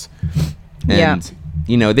Christmas. And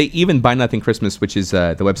they even Buy Nothing Christmas, which is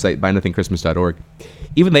the website buynothingchristmas.org,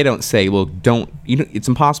 even they don't say, well, it's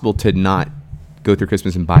impossible to not go through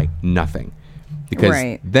Christmas and buy nothing,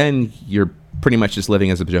 because then you're pretty much just living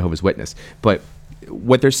as a Jehovah's Witness. But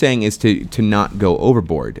what they're saying is to not go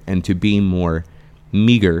overboard and to be more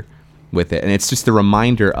meager with it. And it's just a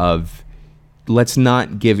reminder of, let's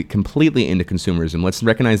not give it completely into consumerism. Let's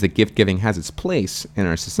recognize that gift giving has its place in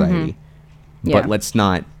our society, but let's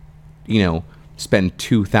not, spend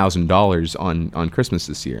 $2,000 on Christmas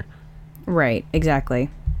this year. Right. Exactly.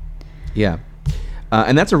 Yeah.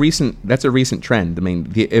 And that's a recent trend. I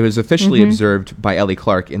mean, it was officially observed by Ellie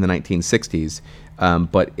Clark in the 1960s,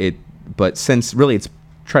 but since really it's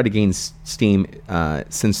tried to gain steam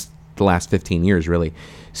since the last 15 years, really.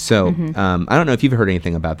 So I don't know if you've heard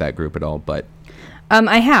anything about that group at all, but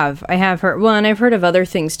I have heard. Well, and I've heard of other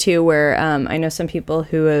things too, where I know some people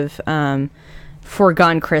who have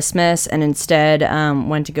foregone Christmas and instead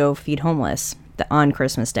went to go feed homeless on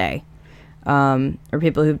Christmas Day. Or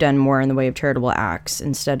people who've done more in the way of charitable acts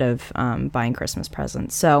instead of buying Christmas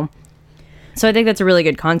presents. So I think that's a really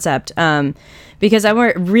good concept. Because I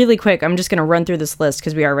want really quick, I'm just going to run through this list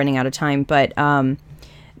because we are running out of time. But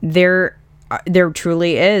there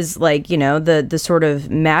truly is, like, the sort of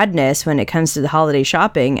madness when it comes to the holiday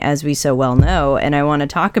shopping, as we so well know. And I want to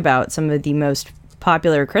talk about some of the most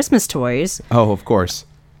popular Christmas toys. Oh, of course.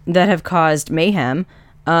 That have caused mayhem.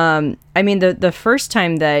 I mean, the first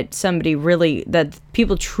time that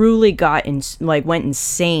people truly went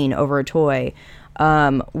insane over a toy,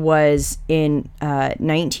 was in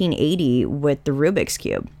 1980 with the Rubik's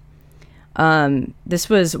Cube. This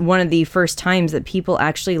was one of the first times that people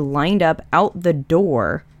actually lined up out the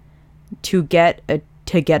door to get a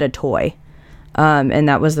toy, and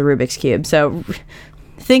that was the Rubik's Cube. So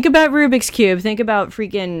think about Rubik's Cube. Think about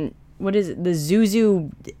freaking, what is it, the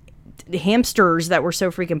Zuzu hamsters that were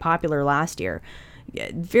so freaking popular last year.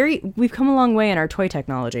 We've come a long way in our toy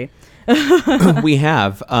technology. We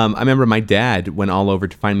have. I remember my dad went all over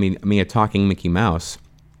to find me a talking Mickey Mouse.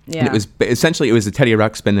 Yeah. And it was a Teddy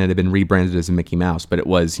Ruxpin that had been rebranded as a Mickey Mouse, but it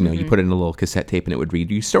was, you put it in a little cassette tape and it would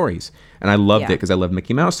read you stories. And I loved it because I love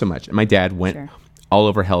Mickey Mouse so much. And my dad went all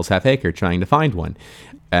over Hell's Half Acre trying to find one.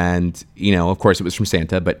 And, of course it was from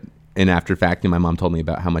Santa, but in after fact, my mom told me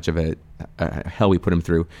about how much of a hell we put him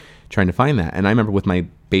through trying to find that. And I remember with my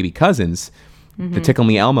baby cousins, the Tickle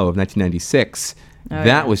Me Elmo of 1996,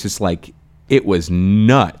 was just like, it was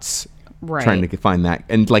nuts trying to find that.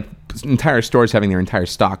 And like entire stores having their entire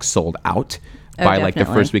stock sold out by like the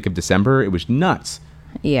first week of December. It was nuts.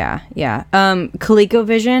 Yeah.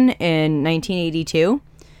 ColecoVision in 1982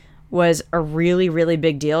 was a really, really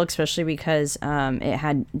big deal, especially because it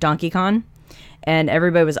had Donkey Kong, and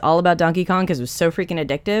everybody was all about Donkey Kong because it was so freaking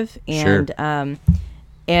addictive. And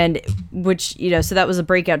and which, so that was a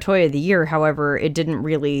breakout toy of the year. However,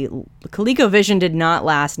 ColecoVision did not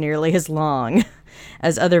last nearly as long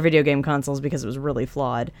as other video game consoles because it was really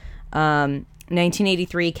flawed.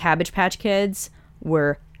 1983 Cabbage Patch Kids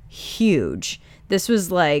were huge. This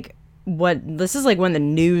is like when the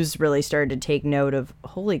news really started to take note of,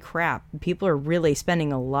 holy crap, people are really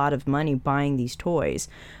spending a lot of money buying these toys,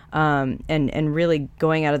 and really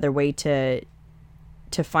going out of their way to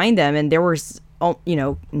find them. And there was,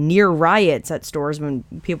 near riots at stores when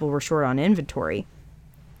people were short on inventory.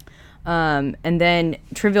 And then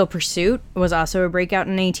Trivial Pursuit was also a breakout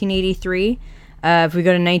in 1983. If we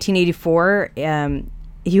go to 1984,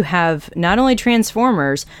 you have not only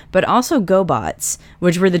Transformers, but also GoBots,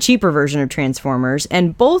 which were the cheaper version of Transformers.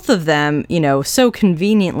 And both of them, so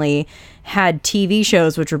conveniently had TV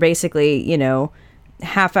shows, which were basically,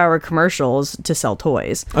 half-hour commercials to sell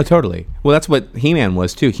toys. Oh, totally. Well, that's what He-Man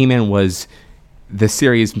was, too. He-Man was the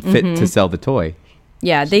series fit to sell the toy.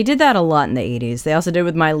 Yeah, they did that a lot in the 80s. They also did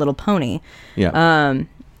with My Little Pony. Yeah.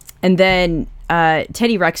 And then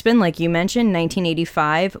Teddy Ruxpin, like you mentioned,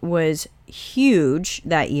 1985 was huge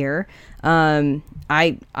that year. I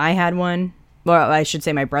had one. Well, I should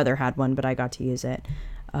say my brother had one, but I got to use it.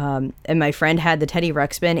 And my friend had the Teddy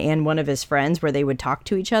Ruxpin and one of his friends where they would talk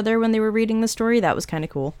to each other when they were reading the story. That was kind of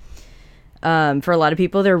cool. For a lot of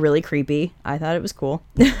people, they're really creepy. I thought it was cool.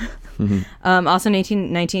 Also,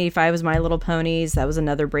 1985 was My Little Ponies. That was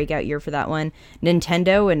another breakout year for that one.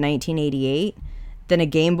 Nintendo in 1988. Then a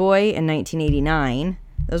Game Boy in 1989.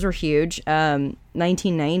 Those were huge.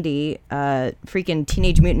 1990, freaking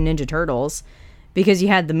Teenage Mutant Ninja Turtles. Because you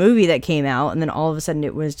had the movie that came out, and then all of a sudden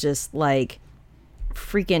it was just like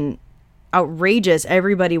freaking outrageous.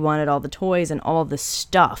 Everybody wanted all the toys and all the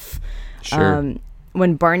stuff. Sure.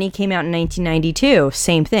 When Barney came out in 1992,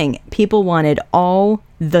 same thing. People wanted all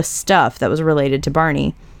the stuff that was related to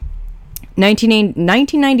Barney.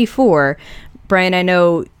 1994, Brian, I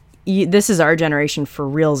know this is our generation for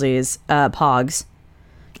realsies, Pogs.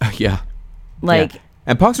 Yeah. Like, yeah.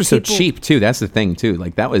 And Pogs are so cheap, too. That's the thing, too.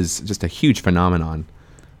 Like, that was just a huge phenomenon.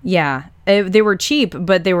 Yeah. They were cheap,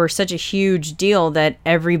 but they were such a huge deal that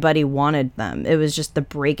everybody wanted them. It was just the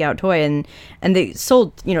breakout toy. And they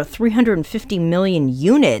sold, 350 million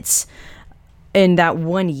units in that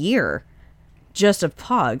 1 year just of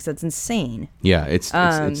Pogs. That's insane. Yeah, it's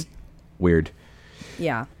weird.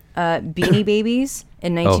 Yeah. Beanie Babies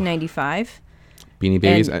in 1995. Beanie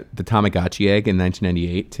Babies. The Tamagotchi egg in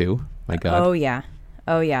 1998, too. My God.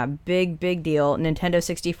 Oh, yeah. Big deal. Nintendo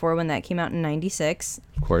 64 when that came out in 96.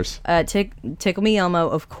 Of course. Tickle Me Elmo,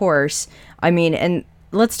 of course. I mean, and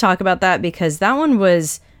let's talk about that because that one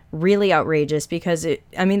was really outrageous because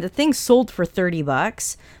the thing sold for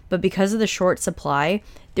 $30, but because of the short supply,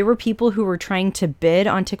 there were people who were trying to bid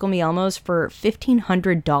on Tickle Me Elmos for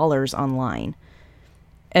 $1,500 online.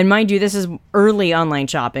 And mind you, this is early online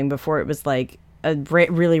shopping before it was like a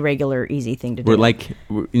really regular, easy thing to do. We're like,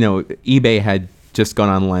 eBay had just gone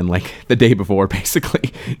online like the day before,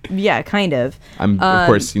 basically. Yeah, kind of. I'm of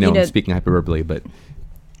course, speaking hyperbole, but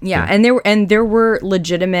yeah. There was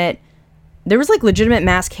legitimate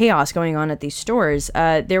mass chaos going on at these stores.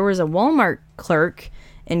 There was a Walmart clerk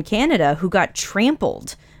in Canada who got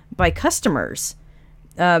trampled by customers.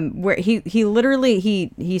 Where he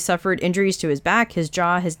literally suffered injuries to his back, his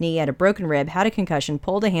jaw, his knee, had a broken rib, had a concussion,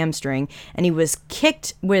 pulled a hamstring, and he was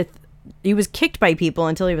kicked by people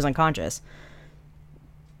until he was unconscious.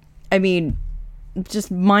 I mean,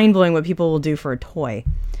 just mind blowing what people will do for a toy.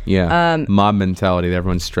 Yeah, mob mentality.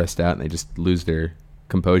 Everyone's stressed out and they just lose their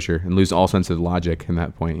composure and lose all sense of logic in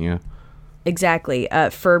that point. Yeah, exactly.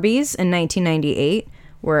 Furbies in 1998.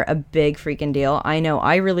 Were a big freaking deal. I know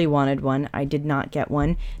I really wanted one. I did not get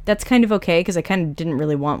one. That's kind of okay because I kind of didn't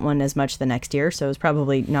really want one as much the next year, so it was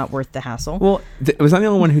probably not worth the hassle. Well, was I the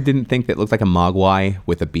only one who didn't think that looked like a mogwai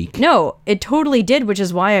with a beak? No, it totally did, which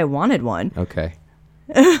is why I wanted one. Okay.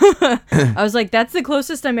 I was like, that's the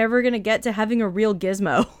closest I'm ever going to get to having a real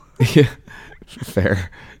gizmo. Yeah,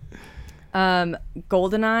 fair.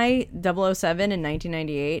 GoldenEye 007 in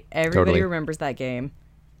 1998. Everybody Totally. remembers that game.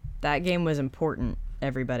 That game was important.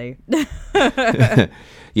 Everybody.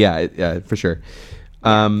 Yeah, for sure.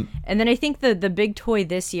 And then I think the big toy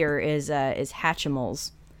this year is Hatchimals.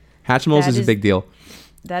 Hatchimals is a big deal.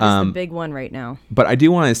 That is the big one right now. But I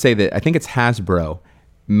do want to say that I think it's Hasbro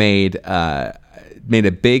made a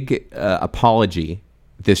big apology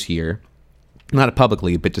this year, not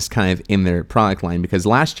publicly, but just kind of in their product line, because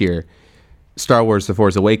last year Star Wars: The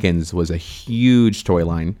Force Awakens was a huge toy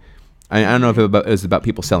line. I don't know if it was about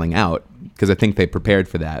people selling out, because I think they prepared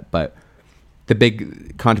for that. But the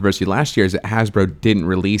big controversy last year is that Hasbro didn't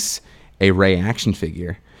release a Rey action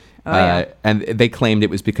figure. Oh, yeah. And they claimed it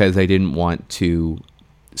was because they didn't want to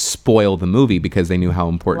spoil the movie because they knew how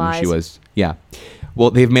important she was. Yeah.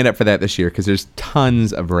 Well, they've made up for that this year because there's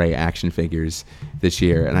tons of Rey action figures this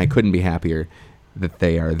year, and I couldn't be happier that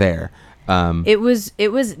they are there. It was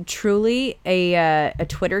truly a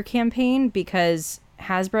Twitter campaign because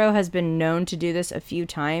Hasbro has been known to do this a few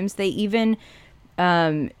times. They even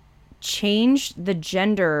changed the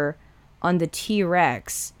gender on the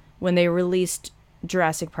T-Rex when they released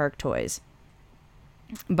Jurassic Park toys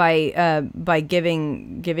by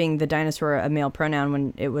giving the dinosaur a male pronoun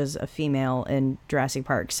when it was a female in Jurassic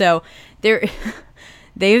Park. So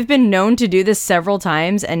they've been known to do this several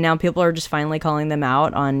times, and now people are just finally calling them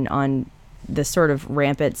out on this sort of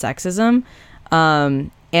rampant sexism.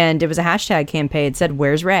 And it was a hashtag campaign. It said,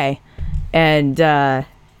 "Where's Ray?" And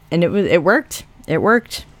it worked. It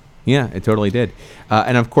worked. Yeah, it totally did.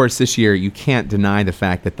 And of course, this year you can't deny the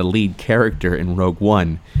fact that the lead character in Rogue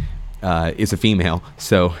One is a female.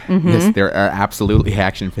 So yes, there are absolutely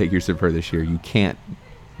action figures of her this year. You can't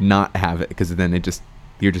not have it, because then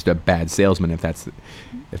you're just a bad salesman if that's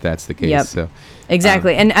the case. Yep. So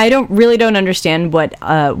exactly. And I don't understand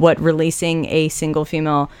what releasing a single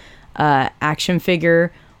female action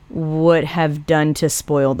figure would have done to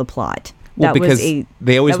spoil the plot. Well, because they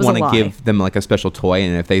always want to give them like a special toy,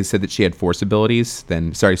 and if they said that she had force abilities,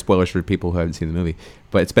 then sorry, spoilers for people who haven't seen the movie,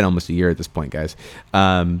 but it's been almost a year at this point, guys.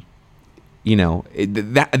 That's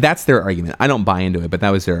their argument. I don't buy into it, but that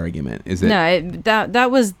was their argument. Is it? No,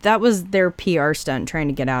 that was their PR stunt trying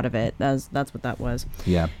to get out of it. That's what that was.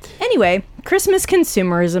 Yeah. Anyway, Christmas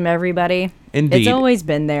consumerism, everybody. Indeed. It's always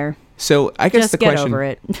been there. So I guess just the get question. over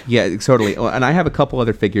it. Yeah, totally. And I have a couple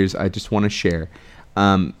other figures I just want to share.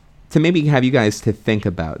 To maybe have you guys to think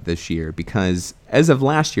about this year, because as of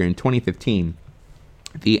last year in 2015,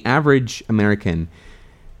 the average American,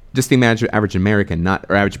 just the average American,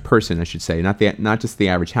 or average person, I should say, not just the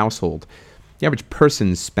average household, the average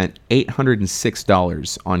person spent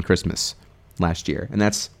 $806 on Christmas last year, and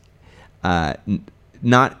that's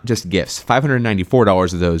not just gifts.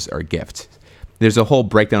 $594 of those are gifts. There's a whole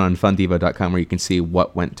breakdown on fundivo.com where you can see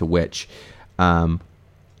what went to which, but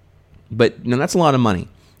that's a lot of money.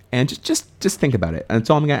 And just think about it. And that's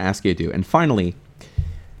all I'm going to ask you to do. And finally,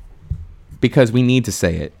 because we need to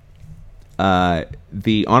say it,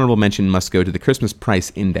 the honorable mention must go to the Christmas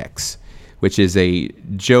Price Index, which is a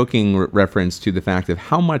joking reference to the fact of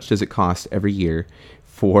how much does it cost every year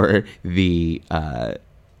for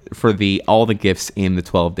all the gifts in the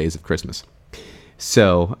 12 days of Christmas.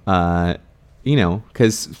 So,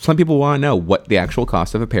 because some people want to know what the actual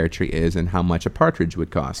cost of a pear tree is and how much a partridge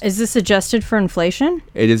would cost. Is this adjusted for inflation?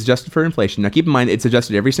 It is adjusted for inflation. Now, keep in mind, it's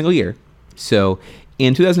adjusted every single year. So,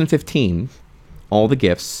 in 2015, all the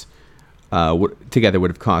gifts together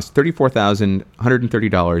would have cost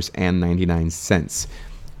 $34,130.99,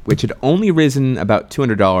 which had only risen about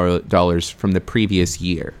 $200 from the previous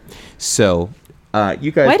year. So,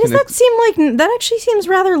 you guys... Why does that seem like... That actually seems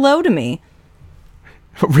rather low to me.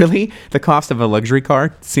 Really? The cost of a luxury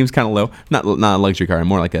car seems kind of low. Not a luxury car,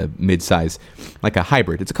 more like a mid-size, like a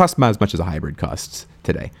hybrid. It's a cost about as much as a hybrid costs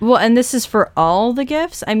today. Well, and this is for all the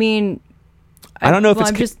gifts? I mean... I don't know if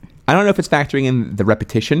it's factoring in the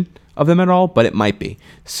repetition of them at all, but it might be.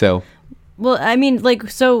 So... Well, I mean,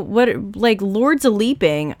 Lords of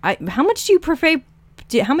Leaping, how much do you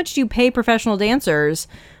pay professional dancers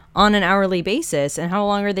on an hourly basis, and how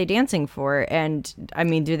long are they dancing for? And I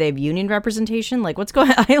mean, do they have union representation? Like, what's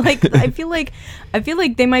going on? I feel like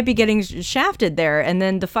they might be getting shafted there. And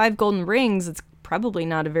then the 5 golden rings, it's probably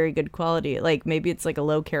not a very good quality. Like, maybe it's like a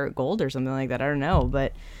low carat gold or something like that. I don't know.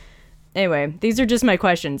 But anyway, these are just my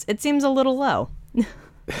questions. It seems a little low.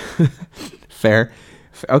 Fair.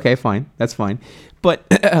 Okay, fine. That's fine. But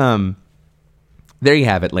there you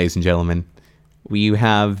have it, ladies and gentlemen. You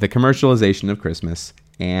have the commercialization of Christmas.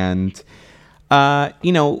 And,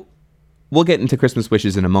 we'll get into Christmas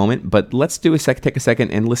wishes in a moment, but let's take a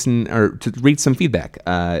second and listen or to read some feedback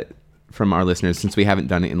from our listeners, since we haven't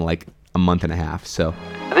done it in like a month and a half. So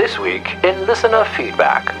this week in listener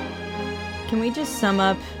feedback. Can we just sum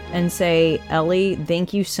up and say, Ellie,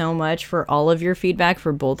 thank you so much for all of your feedback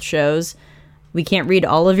for both shows. We can't read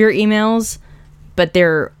all of your emails, but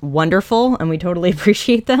they're wonderful and we totally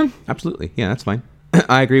appreciate them. Absolutely. Yeah, that's fine.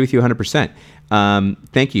 I agree with you 100%.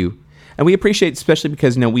 Thank you. And we appreciate, especially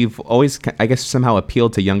because, we've always, I guess, somehow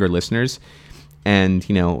appealed to younger listeners. And,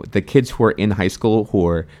 the kids who are in high school,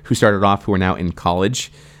 who started off, who are now in college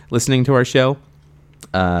listening to our show.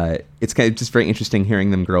 It's kind of just very interesting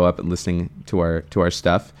hearing them grow up and listening to our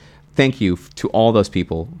stuff. Thank you to all those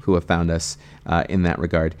people who have found us in that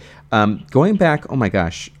regard. Going back, oh my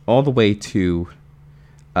gosh, all the way to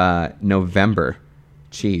November.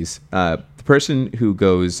 Jeez. The person who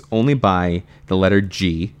goes only by the letter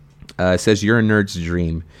G says, "You're a nerd's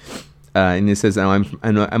dream." And it says, I'm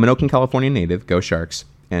an Oakland, California native, go Sharks,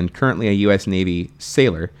 and currently a U.S. Navy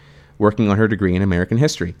sailor working on her degree in American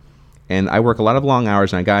history. And I work a lot of long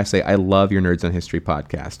hours, and I gotta say, I love your Nerds on History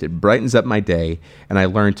podcast. It brightens up my day, and I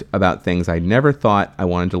learned about things I never thought I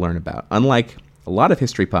wanted to learn about. Unlike a lot of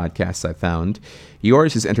history podcasts I've found,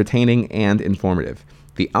 yours is entertaining and informative.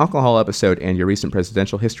 The alcohol episode and your recent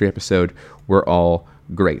presidential history episode were all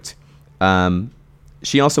great.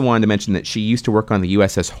 She also wanted to mention that she used to work on the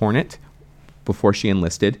USS Hornet, before she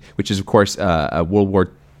enlisted, which is, of course, a World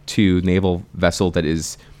War II naval vessel that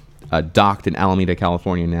is docked in Alameda,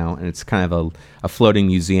 California now, and it's kind of a floating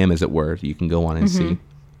museum, as it were. You can go on and see.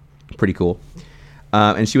 Pretty cool.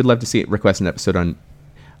 And she would love to request an episode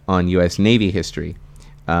on U.S. Navy history,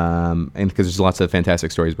 and because there's lots of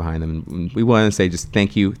fantastic stories behind them. And we want to say just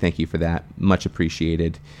thank you for that. Much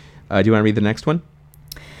appreciated. Do you want to read the next one?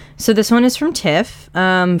 So this one is from Tiff,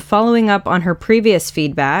 following up on her previous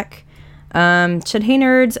feedback. Said, hey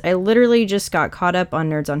nerds, I literally just got caught up on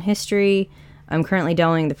Nerds on History. I'm currently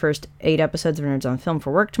downloading the first 8 episodes of Nerds on Film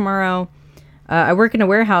for work tomorrow. I work in a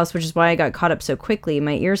warehouse, which is why I got caught up so quickly.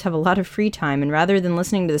 My ears have a lot of free time, and rather than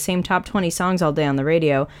listening to the same top 20 songs all day on the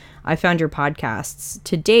radio, I found your podcasts.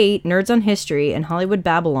 To date, Nerds on History and Hollywood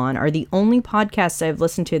Babylon are the only podcasts I've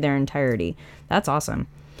listened to their entirety. That's awesome.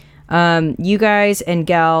 You guys and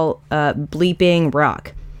gal bleeping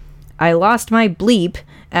rock. I lost my bleep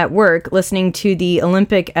at work listening to the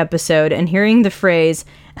Olympic episode and hearing the phrase...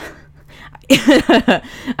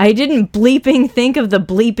 I didn't bleeping think of the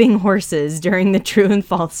bleeping horses during the true and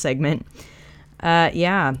false segment.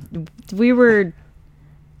 Yeah, we were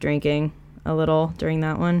drinking a little during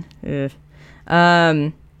that one.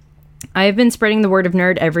 I have been spreading the word of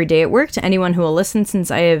nerd every day at work to anyone who will listen,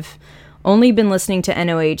 since I have only been listening to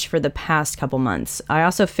NOH for the past couple months. I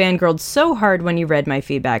also fangirled so hard when you read my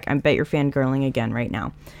feedback. I bet you're fangirling again right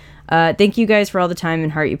now. Thank you guys for all the time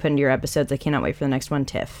and heart you put into your episodes. I cannot wait for the next one,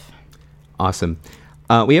 Tiff. Awesome.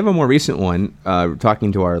 We have a more recent one,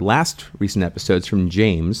 talking to our last recent episodes from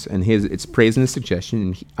James, and it's praise and a suggestion.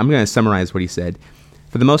 And I'm going to summarize what he said.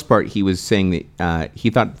 For the most part, he was saying that he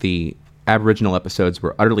thought the Aboriginal episodes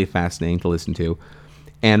were utterly fascinating to listen to,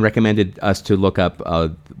 and recommended us to look up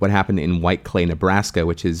what happened in White Clay, Nebraska,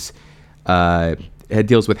 which is it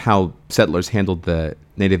deals with how settlers handled the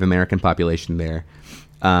Native American population there.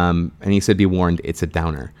 And he said, be warned, it's a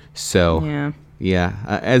downer. So... Yeah,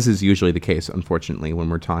 as is usually the case, unfortunately, when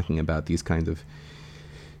we're talking about these kinds of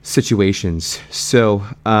situations. So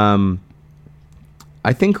I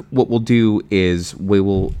think what we'll do is we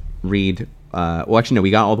will read... well, actually, no, we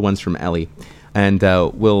got all the ones from Ellie. And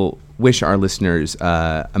we'll wish our listeners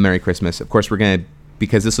a Merry Christmas. Of course, we're going to...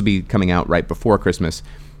 Because this will be coming out right before Christmas.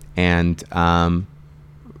 And, from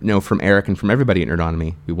Eric and from everybody at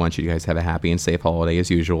Nerdonomy, we want you guys to have a happy and safe holiday as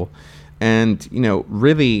usual. And,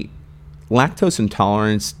 really... Lactose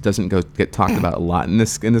intolerance doesn't get talked about a lot in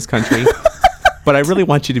this country, but I really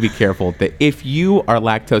want you to be careful that if you are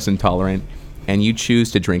lactose intolerant and you choose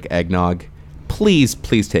to drink eggnog, please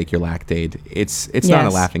take your Lactaid. It's not a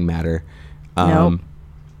laughing matter. Nope.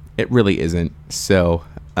 It really isn't. So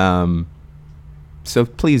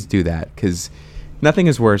please do that, because nothing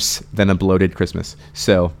is worse than a bloated Christmas.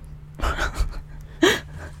 So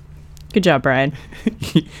good job, Brian.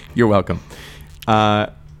 You're welcome.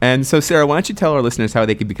 And so, Sarah, why don't you tell our listeners how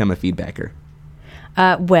they could become a feedbacker?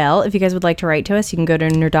 Well, if you guys would like to write to us, you can go to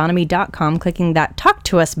nerdonomy.com. Clicking that Talk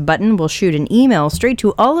to Us button will shoot an email straight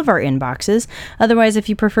to all of our inboxes. Otherwise, if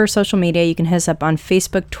you prefer social media, you can hit us up on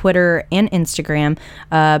Facebook, Twitter, and Instagram.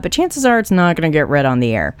 But chances are it's not going to get read on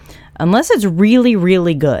the air, unless it's really,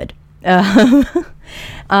 really good. And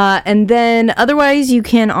then otherwise, you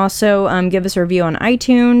can also give us a review on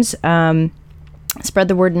iTunes. Spread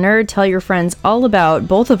the word nerd. Tell your friends all about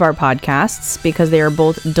both of our podcasts, because they are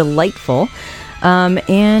both delightful.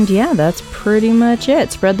 And yeah, that's pretty much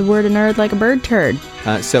it. Spread the word of nerd like a bird turd.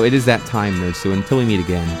 So it is that time, nerds. So until we meet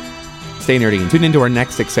again, stay nerdy and tune into our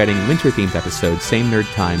next exciting winter-themed episode. Same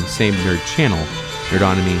nerd time, same nerd channel,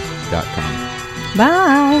 nerdonomy.com.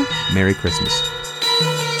 Bye. Merry Christmas.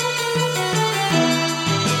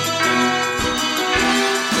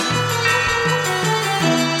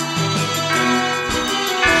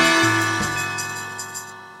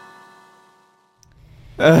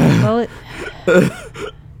 Well,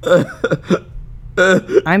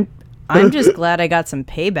 I'm just glad I got some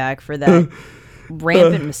payback for that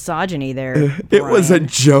rampant misogyny there, Brian. It was a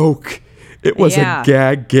joke. It was a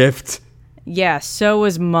gag gift. Yeah, so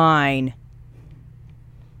was mine.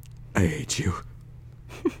 I hate you.